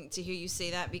interesting to hear you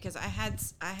say that because I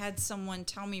had someone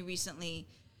tell me recently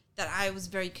that I was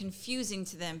very confusing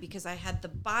to them because I had the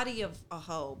body of a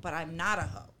hoe, but I'm not a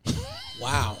hoe.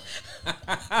 Wow.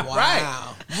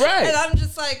 Right. And I'm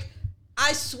just like,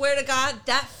 I swear to God,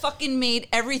 that fucking made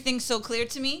everything so clear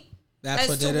to me. That's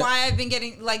what as to did it? why I've been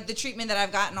getting like the treatment that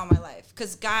I've gotten all my life.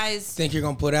 Because guys, Think you're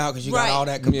going to put out because you Right. got all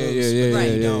that caboose. Yeah,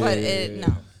 right? yeah, But yeah, it yeah.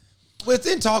 no.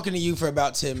 Within talking to you for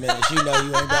about 10 minutes, you know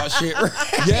you ain't about shit. Right?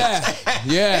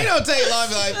 Yeah. It don't take long.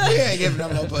 Be like, we ain't giving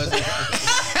them no pussy.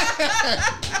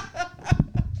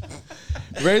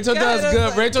 Rachel does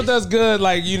good. Rachel does good.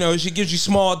 Like, you know, she gives you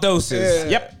small doses. Yeah.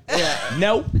 Yep. Yeah.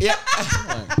 No. Yeah.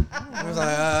 I was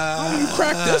like, You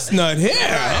crack this nut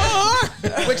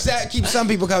here. which that keeps some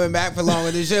people coming back for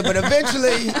longer than shit, but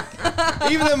eventually,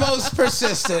 even the most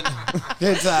persistent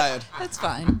get tired. That's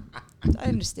fine. I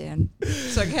understand.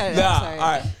 So okay, Nah, I'm sorry.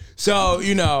 all right. So,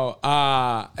 you know,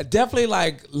 I definitely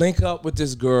like link up with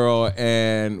this girl,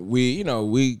 and we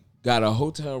got a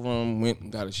hotel room, went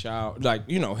and got a shower, like,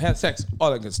 you know, had sex,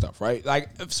 all that good stuff, right? Like,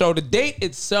 so the date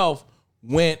itself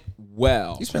went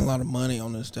well. You spent a lot of money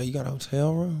on this day. You got a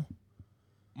hotel room?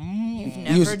 You've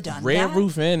never done Red that?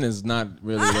 Roof Inn is not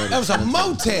really That was a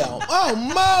motel. Oh,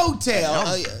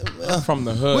 motel. I'm from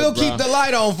the hood. We'll bro. keep the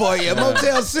light on for you.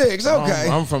 Motel 6. Okay.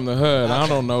 I'm from the hood. I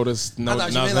don't notice I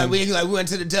thought you meant nothing. like we went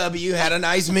to the W, had a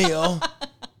nice meal.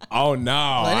 Oh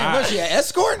no! Like, damn, what, she an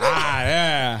escort?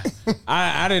 Yeah.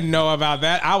 I didn't know about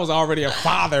that. I was already a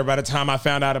father by the time I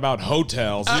found out about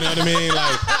hotels. You know what I mean?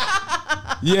 Like,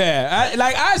 yeah.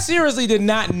 I seriously did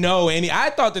not know any.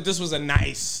 I thought that this was a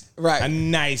nice,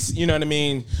 you know what I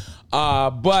mean?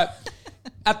 But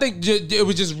I think it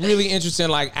was just really interesting.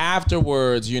 Like,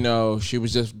 afterwards, you know, she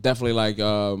was just definitely like,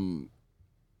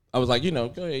 I was like, you know,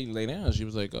 go ahead, lay down. She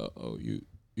was like, oh, you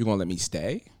gonna let me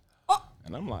stay?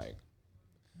 And I'm like,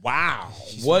 wow,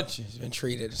 She's been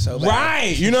treated so bad.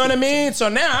 Right, you know what I mean? So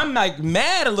now I'm like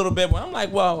mad a little bit. But I'm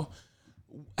like, well,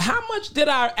 how much did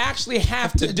I actually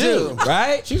have to do?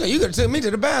 Right? She was like, you could have took me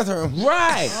to the bathroom.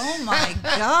 Right. Oh my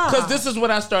God. Because this is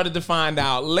what I started to find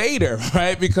out later,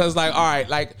 right? Because like, all right,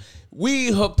 like we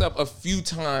hooked up a few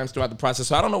times throughout the process.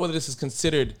 So I don't know whether this is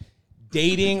considered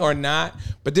dating or not,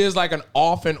 but there's like an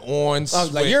off and on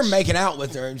switch. Like, you're making out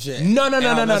with her and shit. No.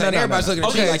 Everybody's looking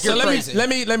at you like you're crazy. let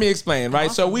me explain, right?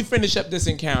 So we finished up this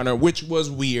encounter, which was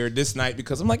weird this night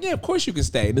because I'm like, yeah, of course you can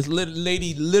stay. This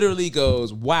lady literally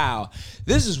goes, wow,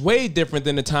 this is way different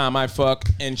than the time I fuck,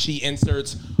 and she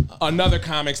inserts another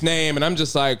comic's name, and I'm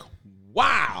just like,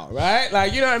 wow, right?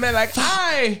 Like, you know what I mean? Like,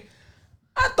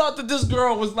 I thought that this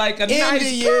girl was like a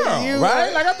nice girl,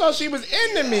 right? Like, I thought she was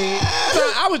into me. So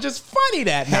I was just funny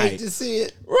that night. Hate to see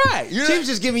it. Right. She was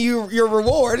just giving you your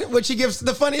reward, which she gives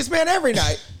the funniest man every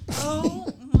night.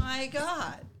 Oh my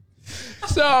God.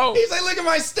 So He's like, look at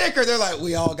my sticker. They're like,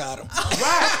 we all got him.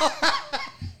 right.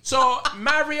 So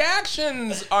my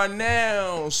reactions are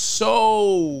now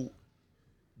so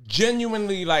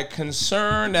genuinely like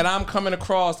concerned that I'm coming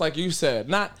across, like you said,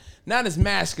 not as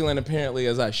masculine apparently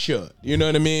as I should. You know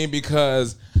what I mean?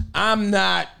 Because I'm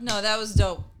not. No, that was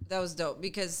dope. That was dope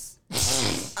because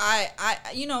I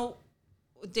you know,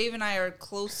 Dave and I are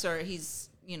closer. He's,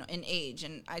 you know, in age,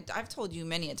 and I've told you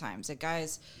many a times that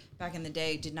guys back in the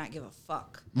day did not give a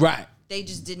fuck. Right. They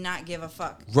just did not give a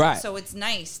fuck. Right. So it's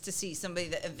nice to see somebody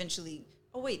that eventually.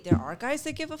 Oh wait, there are guys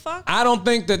that give a fuck? I don't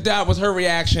think that was her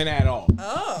reaction at all.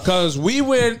 Oh. Because we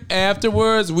went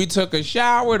afterwards, we took a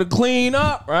shower to clean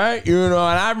up, right? You know,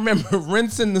 and I remember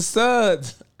rinsing the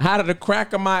suds out of the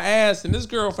crack of my ass, and this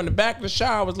girl from the back of the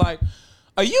shower was like,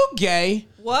 are you gay?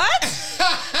 What?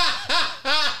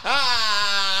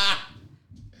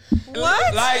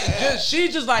 What? Like, she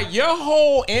just like, your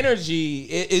whole energy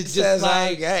is just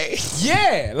like, gay.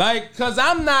 yeah, like, cause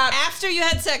I'm not. After you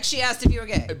had sex, she asked if you were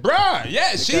gay. Bruh,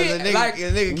 yeah, she the nigga- like the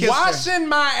nigga kissed washing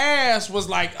my ass was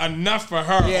like enough for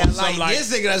her. Yeah, on some, like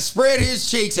this nigga done spread his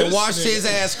cheeks and This washed nigga. his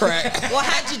ass crack. Well,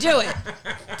 how'd you do it?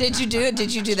 Did you do it?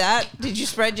 Did you do that? Did you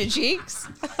spread your cheeks?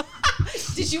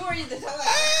 Did you or you?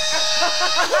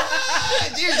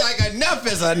 She's like, enough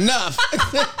is enough.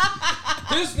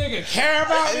 This nigga care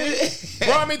about me,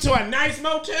 brought me to a nice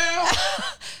motel,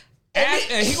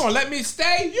 and he gonna let me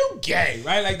stay? You gay,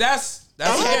 right? Like that's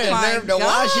Oh it. my nerve to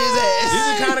wash his ass.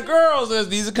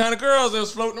 These are kind of girls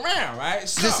that's floating around, right?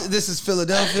 So, This is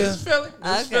Philadelphia. this is Philly.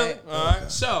 This is Okay. Philly. All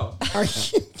right. So Are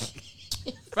you?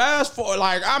 fast forward,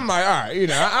 like I'm like, all right, you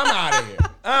know, I'm out of here.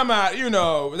 I'm out. You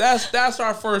know, that's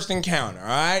our first encounter. All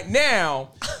right.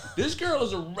 Now, this girl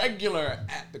is a regular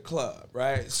at the club,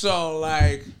 right? So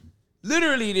like,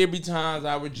 literally, there'd be times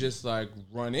I would just like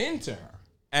run into her.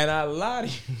 And I lie to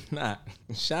you not.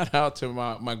 Shout out to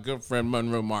my good friend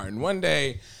Monroe Martin. One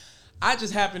day, I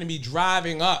just happened to be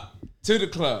driving up to the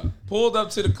club. Pulled up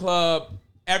to the club.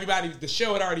 The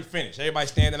show had already finished. Everybody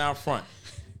standing out front.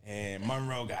 And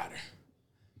Monroe got her.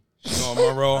 She going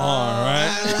Monroe on,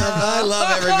 right? I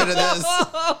love every bit of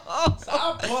this. So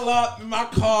I pull up in my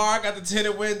car. I got the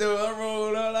tinted window. I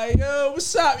roll up like, yo,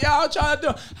 what's up? Y'all trying to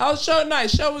do? How's show night?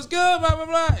 Show was good, blah, blah,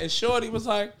 blah. And Shorty was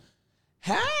like,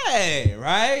 hey,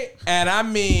 right? And I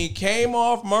mean, came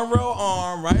off Monroe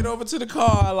arm right over to the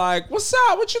car, like, what's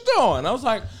up? What you doing? I was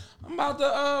like,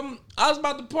 I was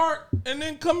about to park and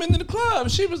then come into the club.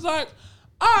 She was like,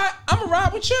 all right, I'm gonna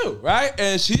ride with you, right?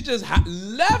 And she just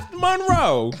left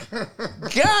Monroe,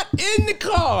 got in the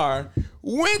car,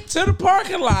 went to the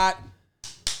parking lot,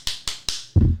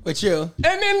 With you.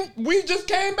 and then we just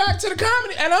came back to the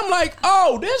comedy. And I'm like,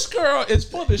 oh, this girl is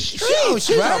for the streets,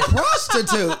 She's right? a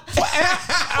prostitute.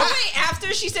 Oh, wait,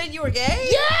 after she said you were gay?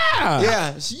 Yeah. Yeah.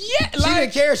 Yeah, She like-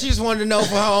 didn't care. She just wanted to know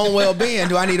for her own well-being.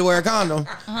 Do I need to wear a condom?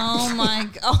 Oh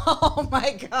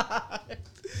my god.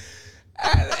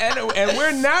 And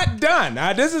we're not done.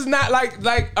 This is not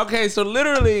like okay. So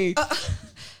literally,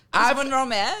 Was Monroe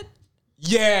mad?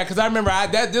 yeah, because I remember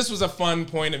this was a fun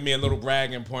point of me, a little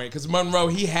bragging point. Because Monroe,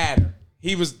 he had her.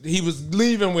 He was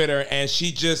leaving with her, and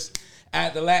she just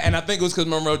at the last. And I think it was because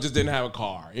Monroe just didn't have a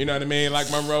car. You know what I mean? Like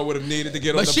Monroe would have needed to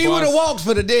get on the But bus. she would have walked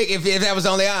for the dick if that was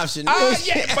the only option.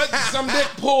 Yeah, but some dick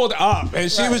pulled up,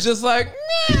 and she was just like,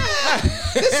 nah.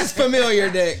 This is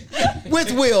familiar dick. With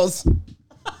wheels.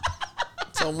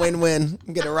 It's a win-win.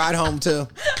 Get a ride home, too.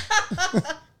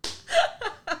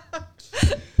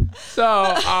 So,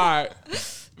 all right.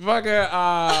 Fucking,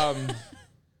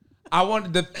 I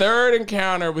wanted the third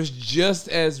encounter was just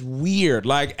as weird.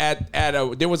 Like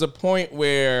there was a point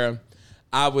where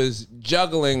I was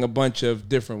juggling a bunch of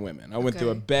different women. I went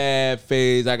through a bad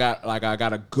phase. I got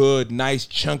a good, nice,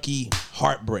 chunky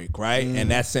heartbreak, right?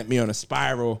 And that sent me on a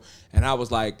spiral. And I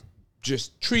was like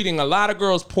just treating a lot of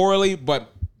girls poorly, but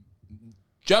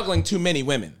juggling too many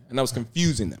women, and I was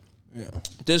confusing them. Yeah.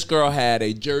 This girl had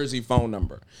a Jersey phone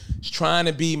number. She's trying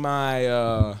to be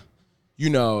my,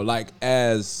 like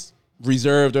as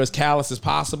reserved or as callous as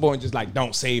possible, and just like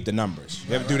don't save the numbers.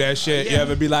 You ever do that shit? You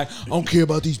ever be like, I don't care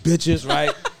about these bitches,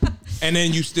 right? And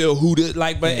then you still hoot it,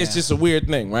 but it's just a weird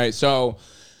thing, right? So,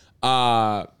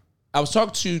 I was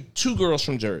talking to two girls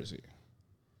from Jersey.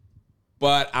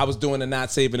 But I was doing the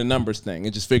not saving the numbers thing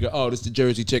and just figured, oh, this is the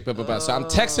Jersey chick, blah, blah, blah. So I'm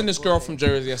texting this girl from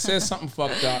Jersey. I said something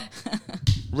fucked up.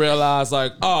 Realized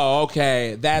like, oh,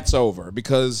 okay, that's over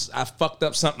because I fucked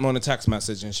up something on the text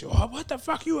message. And she, oh, what the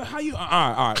fuck all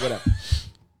right, whatever.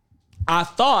 I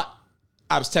thought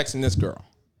I was texting this girl. I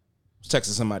was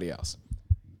texting somebody else.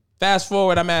 Fast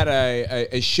forward, I'm at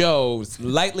a show,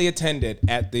 lightly attended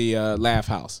at the Laugh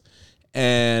House.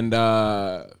 And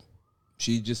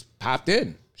she just popped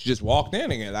in. She just walked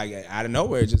in again, like out of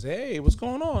nowhere, just, hey, what's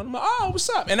going on? I'm like, oh, what's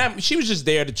up? And she was just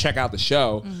there to check out the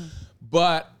show. Mm-hmm.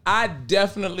 But I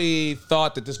definitely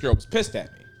thought that this girl was pissed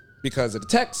at me because of the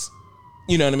text.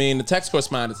 You know what I mean? The text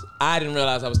correspondence. I didn't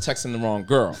realize I was texting the wrong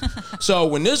girl. So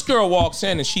when this girl walks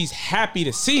in and she's happy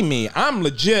to see me, I'm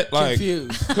legit like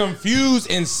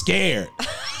confused and scared.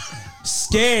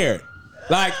 Scared.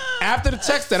 Like after the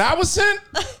text that I was sent,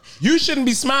 you shouldn't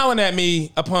be smiling at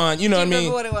me upon, you know what I mean? Do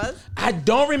you remember what it was? I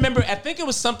don't remember. I think it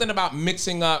was something about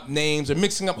mixing up names or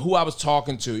mixing up who I was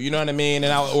talking to, you know what I mean?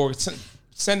 And or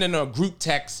sending a group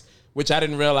text, which I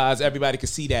didn't realize everybody could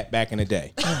see that back in the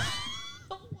day.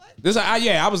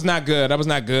 I was not good. I was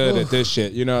not good at this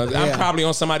shit. You know, I'm probably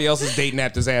on somebody else's dating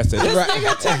app disaster. This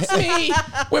nigga text me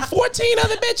with 14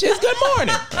 other bitches. Good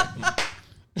morning.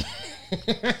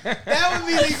 That would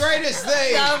be the greatest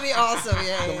thing. That would be awesome.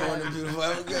 Yeah. Good morning, beautiful.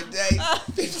 Have a good day.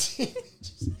 15.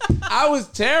 I was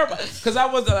terrible because I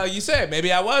was, you said,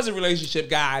 maybe I was a relationship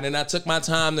guy, and then I took my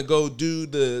time to go do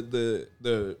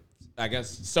the I guess,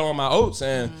 sowing my oats.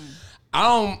 And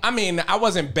I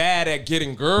wasn't bad at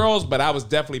getting girls, but I was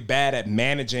definitely bad at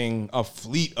managing a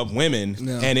fleet of women,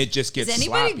 and it just gets sloppy.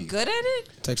 Is anybody good at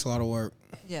it? Takes a lot of work.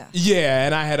 Yeah. Yeah,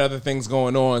 and I had other things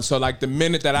going on. So, like, the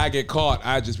minute that I get caught,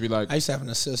 I just be like... I used to have an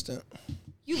assistant.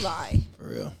 You lie. For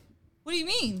real. What do you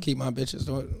mean? Keep my bitches.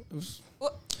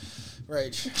 What?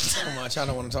 Rage. So much. I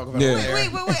don't want to talk about Yeah.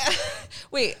 it.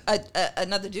 Wait.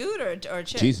 Another dude or a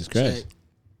chick? Jesus Christ.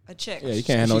 A chick. Yeah, you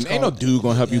can't have ain't no dude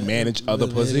gonna help you manage other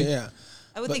pussy. Yeah.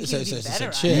 I would think you'd be better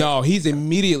at chick. it. No, he's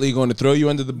immediately going to throw you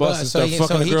under the bus and start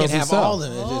fucking the girls can have himself. all of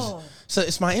it. Oh. So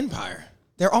it's my empire.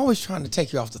 They're always trying to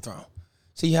take you off the throne.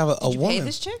 So you have a Did you woman. pay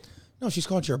this chick? No, she's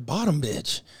called your bottom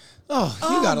bitch. Oh, you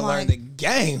Oh got to my- learn the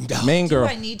game, dog. Main girl.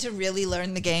 Do I need to really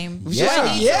learn the game? Yeah, Do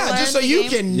I need to learn just so the you game?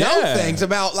 can know Yeah. things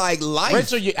about like life.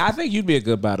 Rachel, I think you'd be a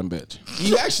good bottom bitch.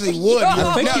 You actually would.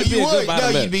 I think you'd be a good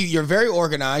bottom bitch. You're very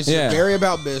organized. Yeah. You're very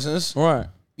about business. Right.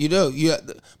 You do.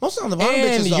 Most of the bottom bitch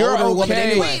And is the you're older woman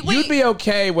okay. anyway. Wait. You'd be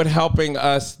okay with helping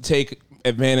us take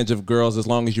advantage of girls as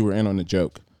long as you were in on the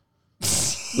joke.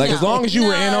 Like, as long as you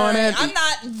were in on it. I'm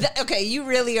not. Okay, you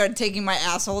really are taking my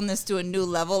assholeness to a new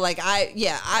level. Like, there's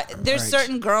Right.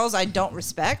 certain girls I don't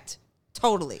respect.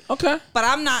 Totally. Okay. But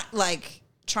I'm not like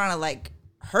trying to like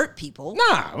hurt people.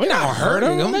 Nah, we're not gonna hurt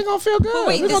them. They're gonna feel good. But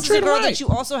wait, we're this gonna is treat a them girl right. that you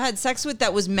also had sex with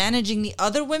that was managing the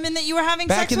other women that you were having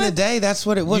Back sex in with? the day, that's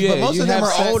what it was. Yeah, but most you of them have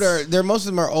are sex- older. Most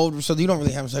of them are older, so you don't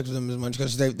really have sex with them as much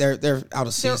because they're out of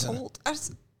They're season. old.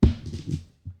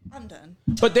 I'm done.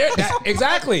 But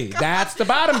exactly. That's the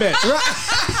bottom bitch.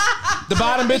 The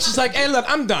bottom bitch is like, hey, look,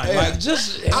 I'm done. Like,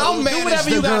 just I'll do manage whatever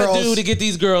the you gotta girls. do to get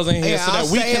these girls in here Yeah, so I'll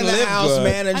that we stay can in the live house, good.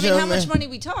 manage I mean, how them. much money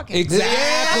we talking?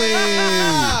 Exactly.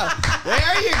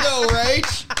 There you go,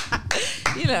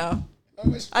 Rach. You know.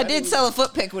 I did sell a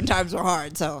foot pick when times were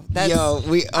hard, so that's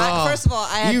first of all,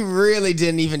 I had you really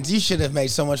didn't even. You should have made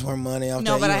so much more money off that.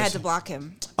 no, but You I were- had to block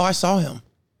him. Oh, I saw him.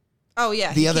 Oh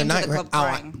yeah, The he other came to night, the club right?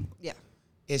 Oh, crying. Yeah,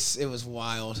 It was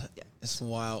wild. It's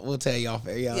wild. We'll tell you off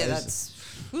air. Yeah, that's.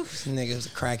 this nigga was a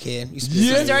crackhead. This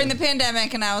was during the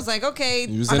pandemic, and I was like, okay,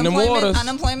 You was in the waters.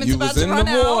 unemployment's You about was to in run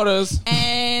the out. waters.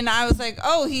 And I was like,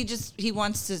 oh, he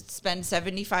wants to spend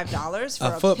 $75 for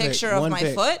A a foot pic, picture of one my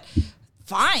pic. foot.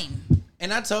 Fine.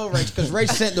 And I told Rach because Rach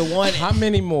sent the one. How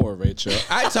many more, Rachel?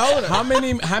 I told her. How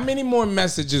many more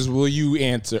messages will you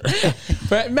answer?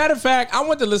 Matter of fact, I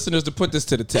want the listeners to put this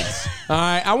to the test. All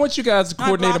right, I want you guys to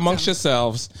coordinate blocked amongst them.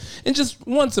 yourselves, and just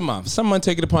once a month, someone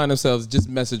take it upon themselves to just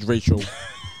message Rachel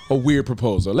a weird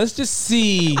proposal. Let's just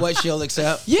see. What she'll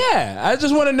accept. Yeah, I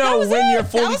just want to know That was when it. you're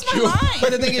fully That was my cured. line.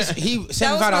 But the thing is, he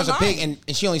 $75 a my pic, line.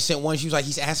 and she only sent one. She was like,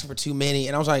 he's asking for too many,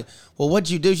 and I was like, well, what'd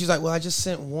you do? She's like, well, I just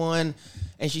sent one,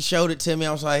 and she showed it to me.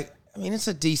 I was like, I mean, it's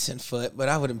a decent foot, but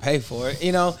I wouldn't pay for it,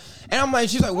 you know? And I'm like,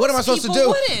 she's like, what am I supposed to people do?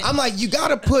 wouldn't. I'm like, you got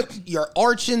to put your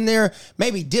arch in there,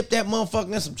 maybe dip that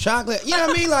motherfucker in some chocolate. You know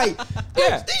what I mean? Like,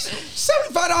 Yeah. these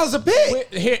 $75 a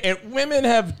pic. Here, and women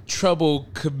have trouble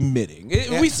committing.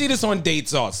 We see this on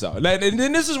dates also. Like, and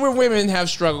then this is where women have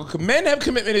struggle. Men have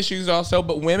commitment issues also,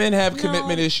 but women have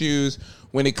commitment issues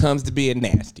when it comes to being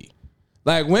nasty.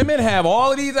 Like, women have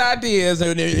all of these ideas,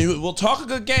 and we'll talk a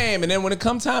good game, and then when it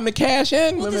comes time to cash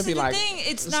in, Well, women this be is the like, thing.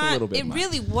 It's a not. little bit It much.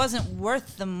 really wasn't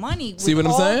worth the money. See with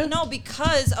what I'm all- saying? No,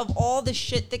 because of all the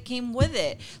shit that came with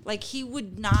it. Like he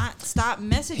would not stop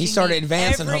messaging. He started me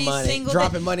advancing her every money, single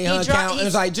dropping day. money He on her dro- account. he- It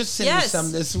was like, just send me yes.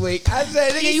 some this week. I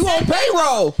said, nigga, He you on sent-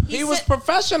 payroll. He was sent-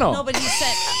 professional. No, but he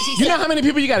sent. You know how many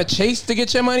people you got to chase to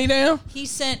get your money down? He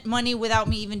sent money without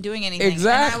me even doing anything.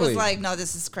 Exactly. And I was like, no,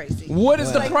 this is crazy. What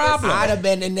is the Like, problem? I'd have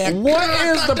been in there. What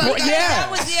is the That was yeah?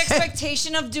 the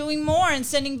expectation of doing more and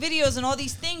sending videos and all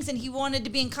these things, and he wanted to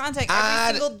be in contact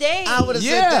every single day. I would have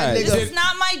Yeah. said that This nigga. is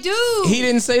not my dude. He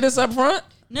didn't say this up front.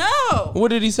 No. What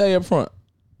did he say up front?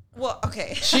 Well,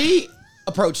 okay. She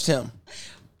approached him.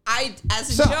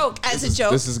 As a joke.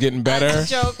 This is getting better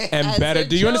As a joke. and as better. a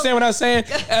Do you joke. understand what I'm saying?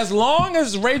 As long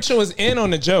as Rachel is in on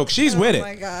the joke, she's with it.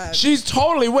 my God. She's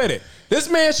totally with it. This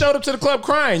man showed up to the club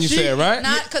crying. You said, right?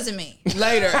 Not because of me.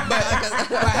 Later. But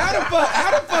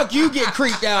how the fuck you get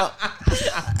creeped out?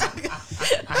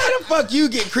 How the fuck you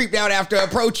get creeped out after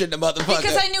approaching the motherfucker?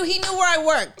 Because I knew he knew where I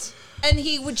worked. And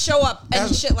he would show up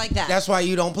and shit like that. That's why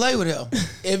you don't play with him.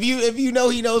 If you know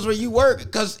he knows where you work,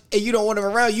 because you don't want him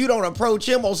around, you don't approach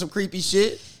him on some creepy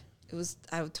shit. It was.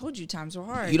 I told you times were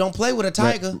hard. You don't play with a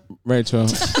tiger. Rachel,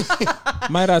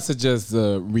 might I suggest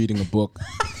reading a book?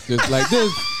 Just like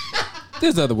this.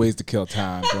 There's other ways to kill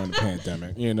time during the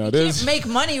pandemic. You know, there's Make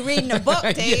money reading a book,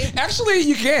 Dave. actually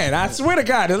you can. I swear to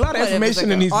God, there's a lot of What, it was information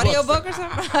like in these audio books. book or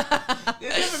something?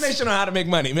 There's information on how to make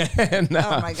money, man.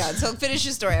 Oh my God! So finish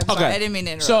your story. I'm sorry, I didn't mean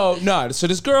to interrupt. So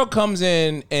this girl comes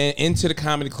in and into the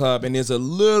comedy club, and there's a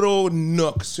little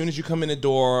nook as soon as you come in the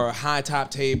door, high top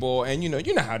table, and you know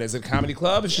how it is at a comedy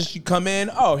club. It's just you come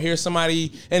in, oh, here's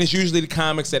somebody, and it's usually the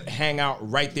comics that hang out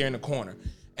right there in the corner.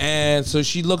 And so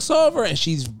she looks over and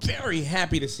she's very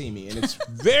happy to see me. And it's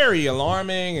very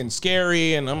alarming and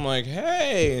scary. And I'm like,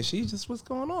 hey, and she just, what's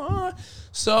going on?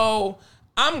 So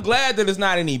I'm glad that there's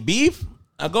not any beef.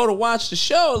 I go to watch the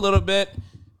show a little bit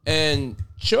and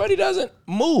Shorty doesn't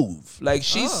move. Like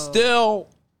she's still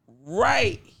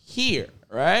right here,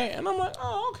 right? And I'm like,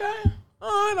 oh, okay. All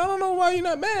right, I don't know why you're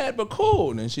not mad, but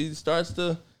cool. And she starts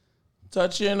to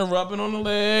touch you and rubbing on the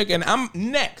leg. And I'm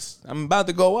next. I'm about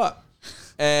to go up.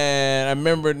 And I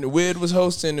remember Wid was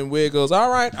hosting, and Wid goes, all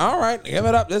right, give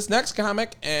it up. This next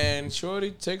comic. And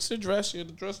Shorty takes her dress. She had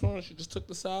the dress on. She just took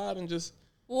the side and just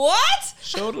What?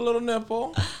 showed a little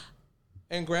nipple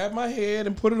and grabbed my head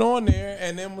and put it on there.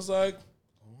 And then was like,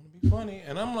 I want to be funny.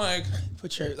 And I'm like,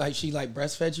 Put your she like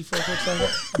breastfed you for a quick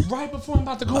second. right before I'm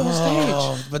about to go on stage.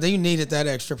 Oh, but then you needed that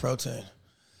extra protein.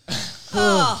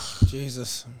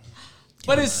 Jesus.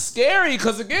 But it's scary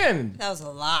because, again, That was a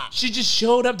lot. she just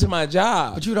showed up to my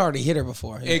job. But you'd already hit her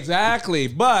before. Yeah. Exactly.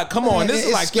 But come on, this is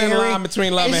It's like thin scary. line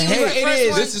between love and It's- hate. It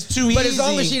is. This is too easy. But as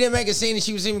long as she didn't make a scene and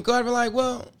she was even cool, I'd be like,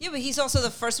 well, Yeah, but he's also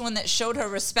the first one that showed her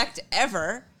respect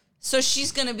ever. So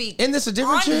she's gonna be Isn't this a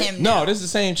different on chick? him now. No, this is the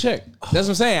same chick. That's what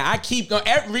I'm saying. I keep going,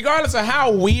 regardless of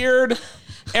how weird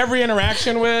every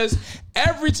interaction was.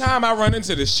 Every time I run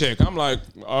into this chick, I'm like,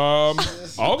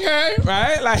 okay,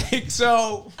 right? Like,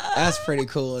 so, that's pretty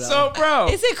cool, though. so, bro,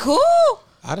 Is it cool?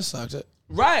 I'd have sucked it.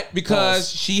 right? Because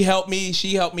she helped me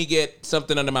get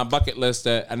something under my bucket list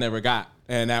that I never got,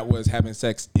 and that was having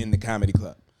sex in the comedy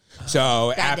club.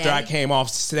 So after I daddy. came off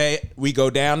stage, we go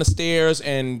down the stairs,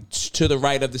 and to the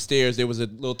right of the stairs, there was a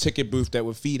little ticket booth that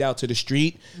would feed out to the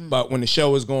street. But when the show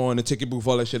was going, the ticket booth,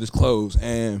 all that shit is closed.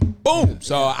 And boom.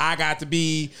 So I got to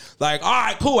be like, all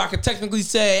right, cool. I could technically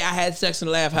say I had sex in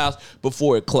the Laugh House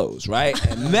before it closed, right?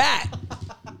 And that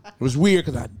was weird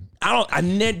because I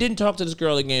didn't talk to this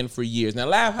girl again for years. Now,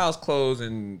 Laugh House closed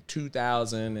in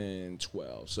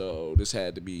 2012, so this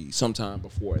had to be sometime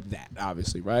before that,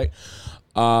 obviously, right?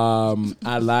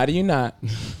 I lie to you not.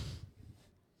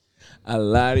 I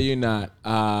lie to you not.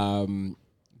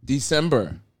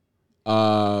 December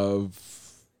of,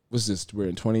 what's this? We're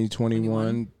in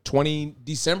 2021.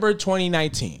 December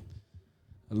 2019.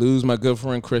 I lose my good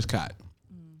friend Chris Cotton.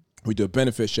 We do a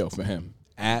benefit show for him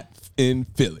in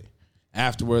Philly.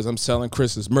 Afterwards, I'm selling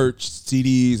Chris's merch,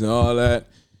 CDs, and all that.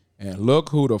 And look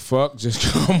who the fuck just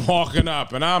come walking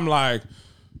up. And I'm like,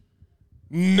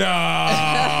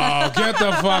 no, get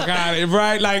the fuck out of here,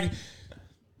 right? Like,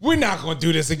 we're not going to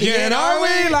do this again, are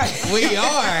we? Like, We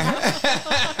are.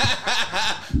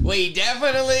 We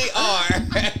definitely are.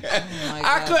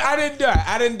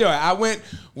 I didn't do it.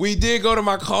 We did go to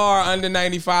my car under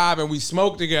 95 and we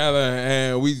smoked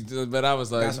together, but I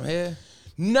was like, Got some head?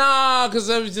 nah, because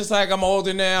I was just like, I'm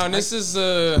older now, and this is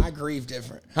I grieve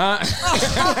different.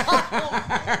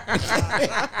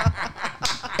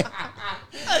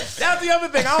 That's the other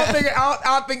thing. I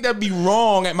don't think that'd be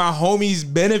wrong at my homie's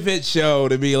benefit show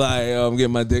to be like, I'm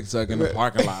getting my dick sucked in the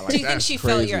parking lot. Like, Do you think that's she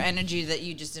crazy. felt your energy that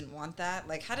you just didn't want that?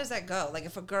 Like, how does that go? Like,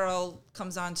 if a girl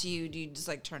comes on to you, do you just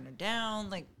like turn her down?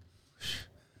 Like,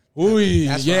 Ooh,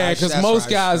 That's yeah, where I- because that's most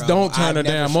where I guys struggle. don't turn I've her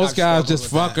never- down. Most I've guys struggled just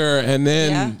with fuck that. her and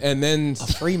then A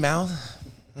free mouth?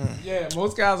 yeah,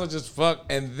 most guys will just fuck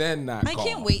and then not I call.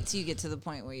 can't wait till you get to the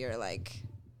point where you're like,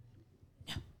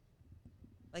 no,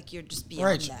 like you're just beyond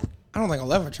Right. that. I don't think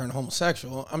I'll ever turn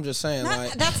homosexual. I'm just saying,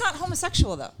 Not, that's not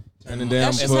homosexual though. Turning down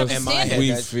That's just not pussy. the standard.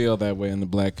 We That- feel that way in the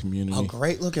black community. a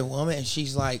great looking woman, and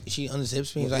she's like, she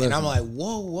unzips me, and I'm like,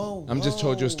 whoa. I'm just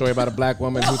told you a story about a black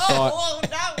woman who thought, Whoa,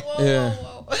 not whoa, Yeah.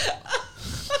 whoa, whoa.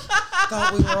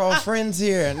 thought we were all friends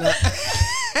here. No,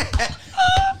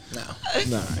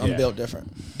 nah, I'm yeah. built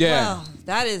different. Yeah. Wow,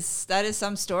 that is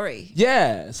some story.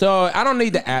 Yeah, so I don't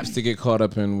need the apps to get caught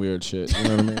up in weird shit. You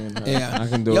know what I mean? Yeah, I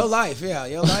can do your it. life. Yeah,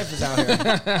 your life is out here.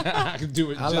 I can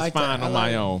do it I just like that. fine I on like my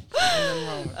it. own.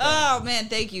 Oh man,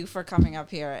 thank you for coming up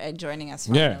here and joining us.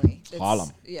 Yeah, Finally. It's- Harlem.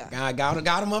 Yeah, I got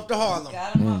him up to Harlem.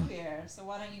 got him up here. So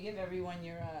why don't you give everyone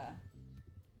your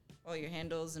all your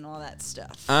handles and all that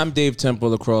stuff? I'm Dave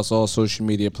Temple across all social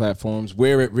media platforms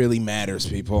where it really matters,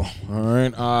 people. All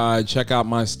right. Check out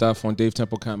my stuff on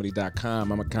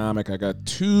davetemplecomedy.com. I'm a comic. I got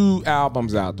 2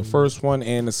 albums out, the first one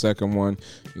and the second one.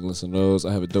 You can listen to those.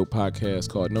 I have a dope podcast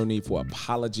called No Need for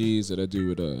Apologies that I do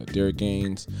with Derek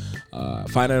Gaines.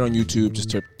 Find it on YouTube.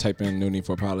 Just type in No Need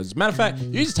for Apologies. Matter of fact,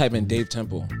 you just type in Dave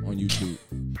Temple on YouTube.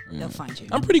 They'll find you.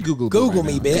 I'm pretty Googleable. Google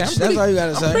right me, now. bitch. I'm That's pretty- all you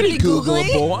gotta say. I'm pretty Googly?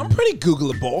 Googleable. I'm pretty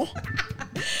Googleable.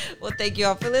 Well, thank you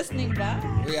all for listening. Bye.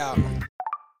 We out.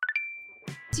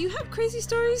 Do you have crazy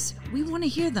stories? We want to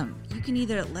hear them. You can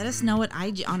either let us know at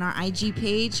on our IG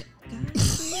page.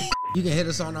 You can hit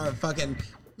us on our fucking.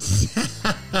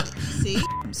 See?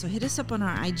 So hit us up on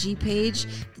our IG page,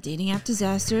 The Dating App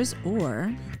Disasters,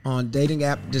 or on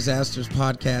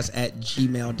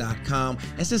datingappdisasterspodcast@gmail.com.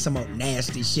 That's just some old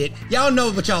nasty shit. Y'all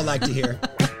know what y'all like to hear.